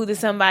we know who the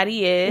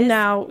somebody is.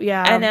 No,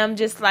 yeah. And I'm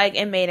just like,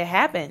 it made it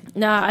happen.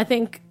 No, I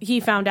think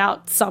he found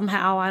out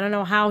somehow. I don't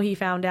know how he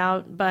found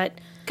out, but...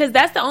 Because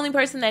that's the only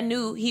person that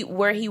knew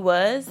where he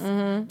was.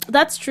 Mm-hmm.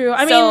 That's true.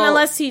 I mean,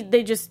 unless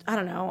they just... I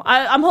don't know.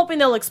 I'm hoping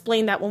they'll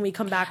explain that when we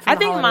come back from I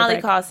think Molly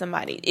break. called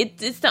somebody.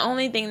 It's the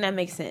only thing that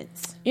makes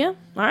sense. Yeah. All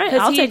right.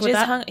 I'll take with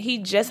that. He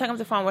just hung up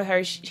the phone with her.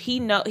 He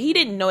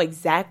didn't know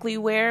exactly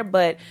where,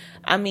 but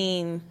I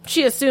mean...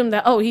 She assumed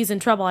that, he's in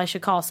trouble. I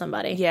should call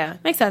somebody. Yeah.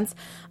 Makes sense.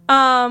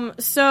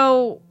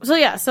 So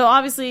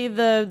obviously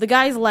the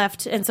guy's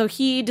left, and so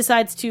he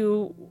decides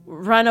to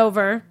run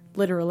over,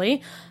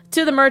 literally,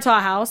 to the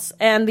Murtaugh house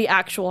and the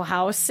actual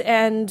house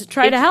and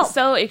try to help.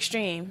 So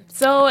extreme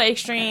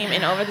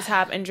and over the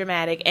top and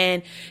dramatic,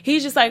 and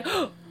he's just like,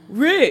 oh,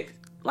 Rick,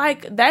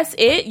 like, that's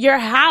it? Your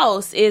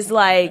house is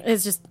like...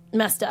 It's just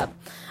messed up.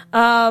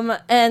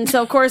 And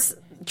so, of course...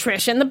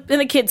 Trish and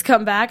the kids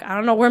come back. I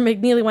don't know where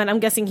McNeely went. I'm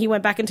guessing he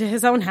went back into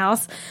his own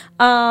house.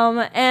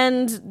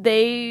 And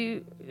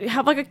they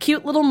have like a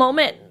cute little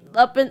moment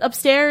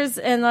upstairs,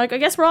 and like, I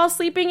guess we're all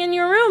sleeping in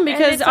your room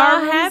because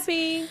our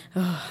happy.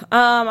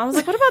 I was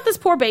like, what about this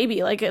poor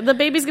baby? Like, the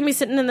baby's gonna be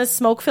sitting in this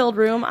smoke-filled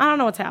room. I don't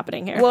know what's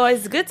happening here. Well,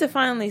 it's good to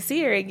finally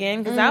see her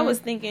again, because I was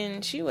thinking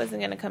she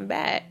wasn't gonna come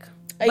back.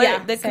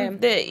 But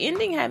the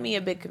ending had me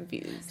a bit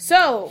confused.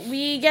 So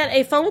we get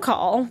a phone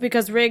call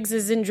because Riggs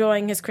is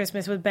enjoying his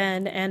Christmas with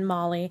Ben and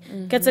Molly.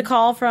 Mm-hmm. Gets a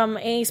call from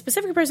a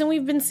specific person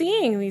we've been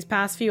seeing these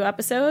past few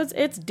episodes.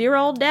 It's dear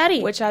old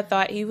Daddy. Which I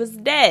thought he was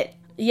dead.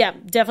 Yeah,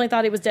 definitely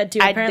thought he was dead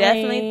too. I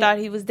definitely thought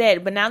he was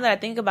dead. But now that I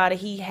think about it,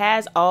 he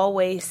has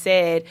always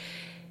said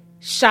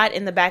shot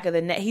in the back of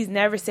the neck. He's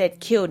never said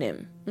killed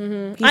him.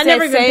 Mm-hmm. I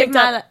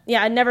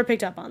never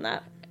picked up on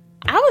that.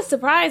 I was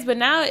surprised, but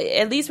now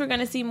at least we're going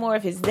to see more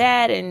of his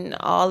dad and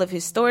all of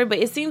his story. But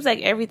it seems like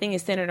everything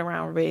is centered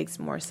around Riggs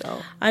more so.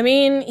 I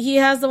mean, he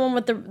has the one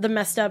with the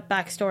messed up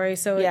backstory,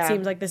 so it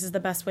seems like this is the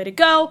best way to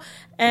go.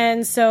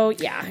 And so,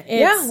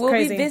 it's we'll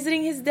crazy. be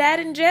visiting his dad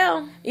in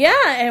jail. Yeah,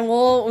 and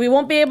we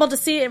won't be able to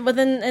see it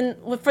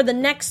for the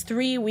next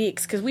 3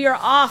 weeks because we are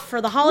off for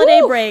the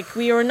holiday break.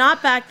 We are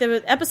not back.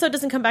 The episode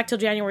doesn't come back till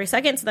January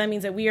 2nd, so that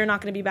means that we are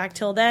not going to be back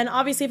till then.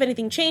 Obviously, if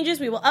anything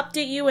changes, we will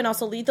update you, and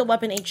also Lethal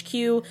Weapon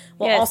HQ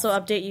will also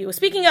update you.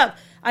 Speaking of,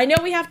 I know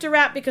we have to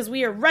wrap because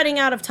we are running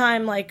out of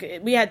time.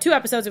 Like, we had 2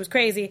 episodes. It was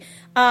crazy.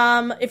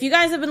 If you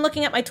guys have been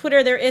looking at my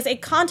Twitter, there is a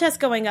contest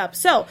going up.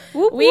 So,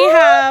 we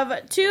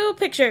have 2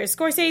 pictures,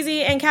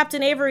 Scorsese and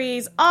Captain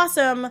Avery's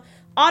awesome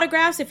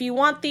autographs. If you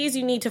want these,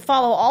 you need to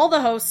follow all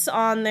the hosts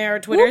on their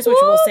Twitters, which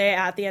we'll say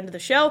at the end of the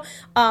show.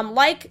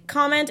 Like,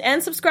 comment,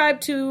 and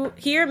subscribe to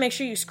here. Make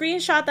sure you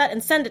screenshot that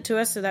and send it to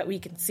us so that we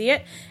can see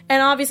it.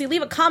 And obviously,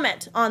 leave a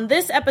comment on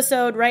this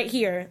episode right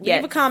here.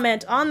 Leave a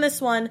comment on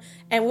this one,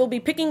 and we'll be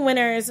picking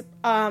winners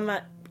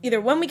either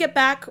when we get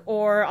back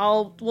or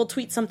we'll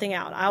tweet something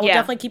out. I will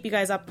definitely keep you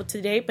guys up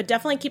to date, but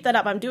definitely keep that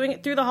up. I'm doing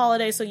it through the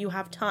holidays, so you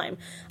have time.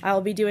 I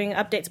will be doing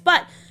updates.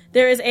 But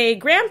there is a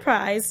grand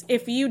prize.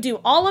 If you do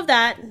all of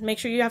that, make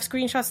sure you have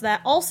screenshots of that.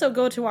 Also,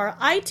 go to our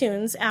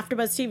iTunes,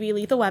 AfterBuzz TV,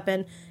 Lethal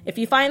Weapon. If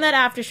you find that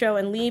after show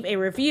and leave a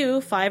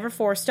review, 5 or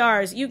 4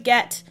 stars, you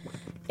get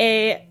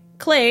a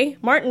Clay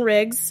Martin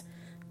Riggs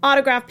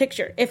autograph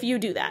picture if you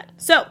do that.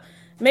 So,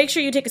 make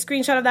sure you take a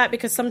screenshot of that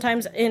because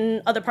sometimes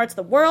in other parts of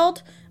the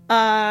world,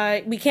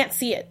 we can't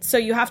see it. So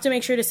you have to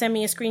make sure to send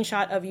me a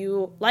screenshot of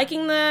you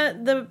liking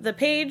the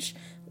page,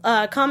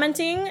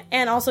 commenting,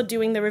 and also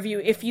doing the review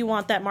if you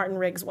want that Martin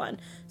Riggs one.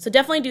 So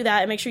definitely do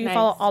that, and make sure you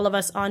follow all of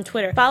us on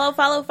Twitter. Follow,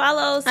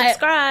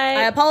 subscribe.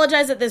 I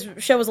apologize that this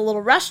show was a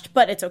little rushed,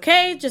 but it's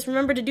okay. Just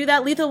remember to do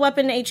that. Lethal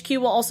Weapon HQ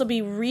will also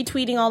be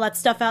retweeting all that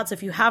stuff out, so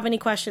if you have any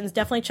questions,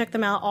 definitely check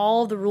them out.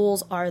 All the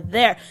rules are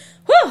there.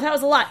 Whew, that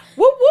was a lot.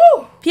 Woo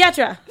woo!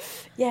 Pietra.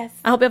 Yes.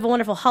 I hope you have a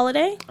wonderful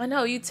holiday. I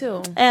know, you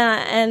too.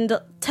 And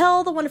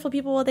tell the wonderful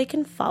people where they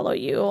can follow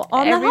you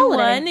on the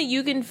holiday. Everyone,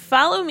 you can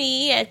follow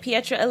me at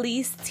Pietra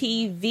Elise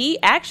TV.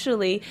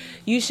 Actually,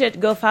 you should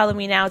go follow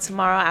me now.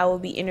 Tomorrow I will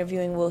be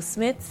interviewing Will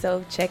Smith,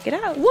 so check it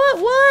out.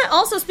 What?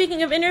 Also,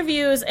 speaking of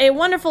interviews, a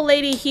wonderful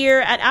lady here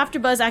at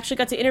AfterBuzz actually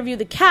got to interview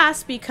the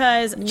cast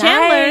because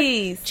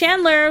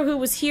Chandler, who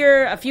was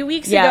here a few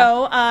weeks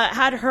ago,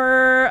 had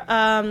her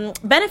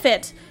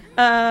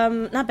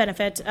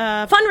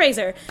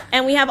fundraiser,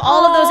 and we have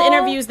all of those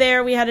interviews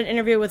there. We had an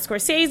interview with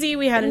Scorsese,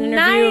 we had an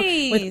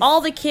interview with all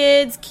the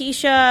kids,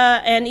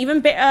 Keisha, and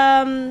even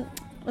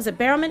was it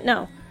Barrowman?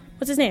 No,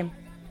 what's his name?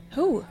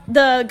 Who?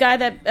 The guy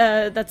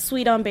that's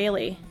sweet on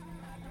Bailey.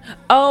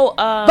 Oh,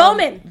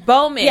 Bowman.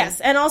 Bowman. Yes,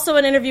 and also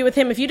an interview with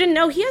him. If you didn't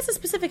know, he has a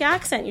specific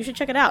accent. You should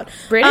check it out.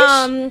 British?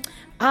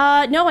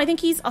 No, I think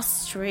he's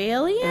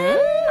Australian.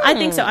 I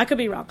think so. I could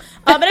be wrong.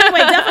 But anyway,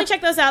 definitely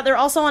check those out. They're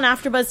also on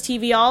AfterBuzz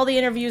TV. All the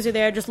interviews are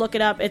there. Just look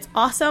it up. It's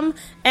awesome.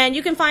 And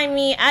you can find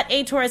me at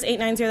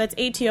atorres890. That's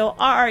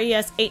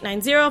ATORRES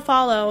 890.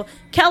 Follow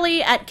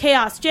Kelly at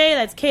KaosJ.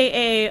 That's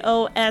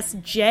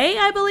KAOSJ,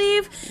 I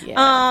believe.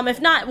 Yeah.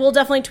 If not, we'll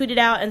definitely tweet it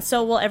out, and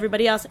so will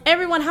everybody else.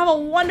 Everyone, have a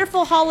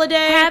wonderful holiday.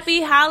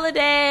 Happy holidays.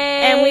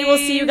 And we will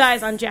see you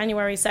guys on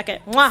January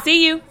 2nd. Mwah.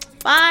 See you.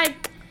 Bye.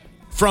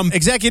 From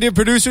executive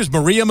producers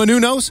Maria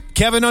Menounos,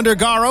 Kevin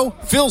Undergaro,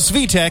 Phil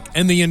Svitek,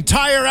 and the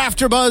entire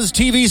AfterBuzz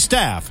TV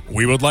staff,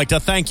 we would like to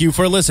thank you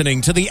for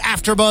listening to the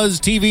AfterBuzz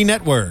TV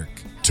network.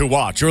 To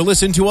watch or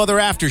listen to other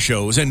after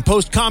shows and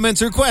post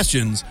comments or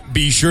questions,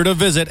 be sure to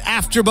visit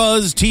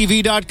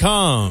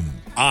AfterBuzzTV.com.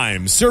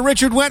 I'm Sir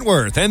Richard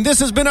Wentworth, and this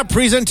has been a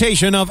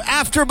presentation of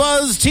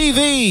AfterBuzz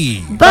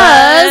TV.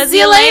 Buzz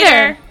you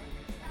later.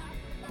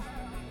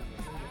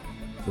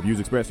 The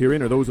views expressed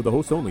herein are those of the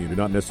hosts only and do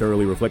not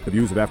necessarily reflect the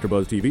views of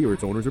AfterBuzz TV or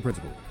its owners or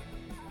principals.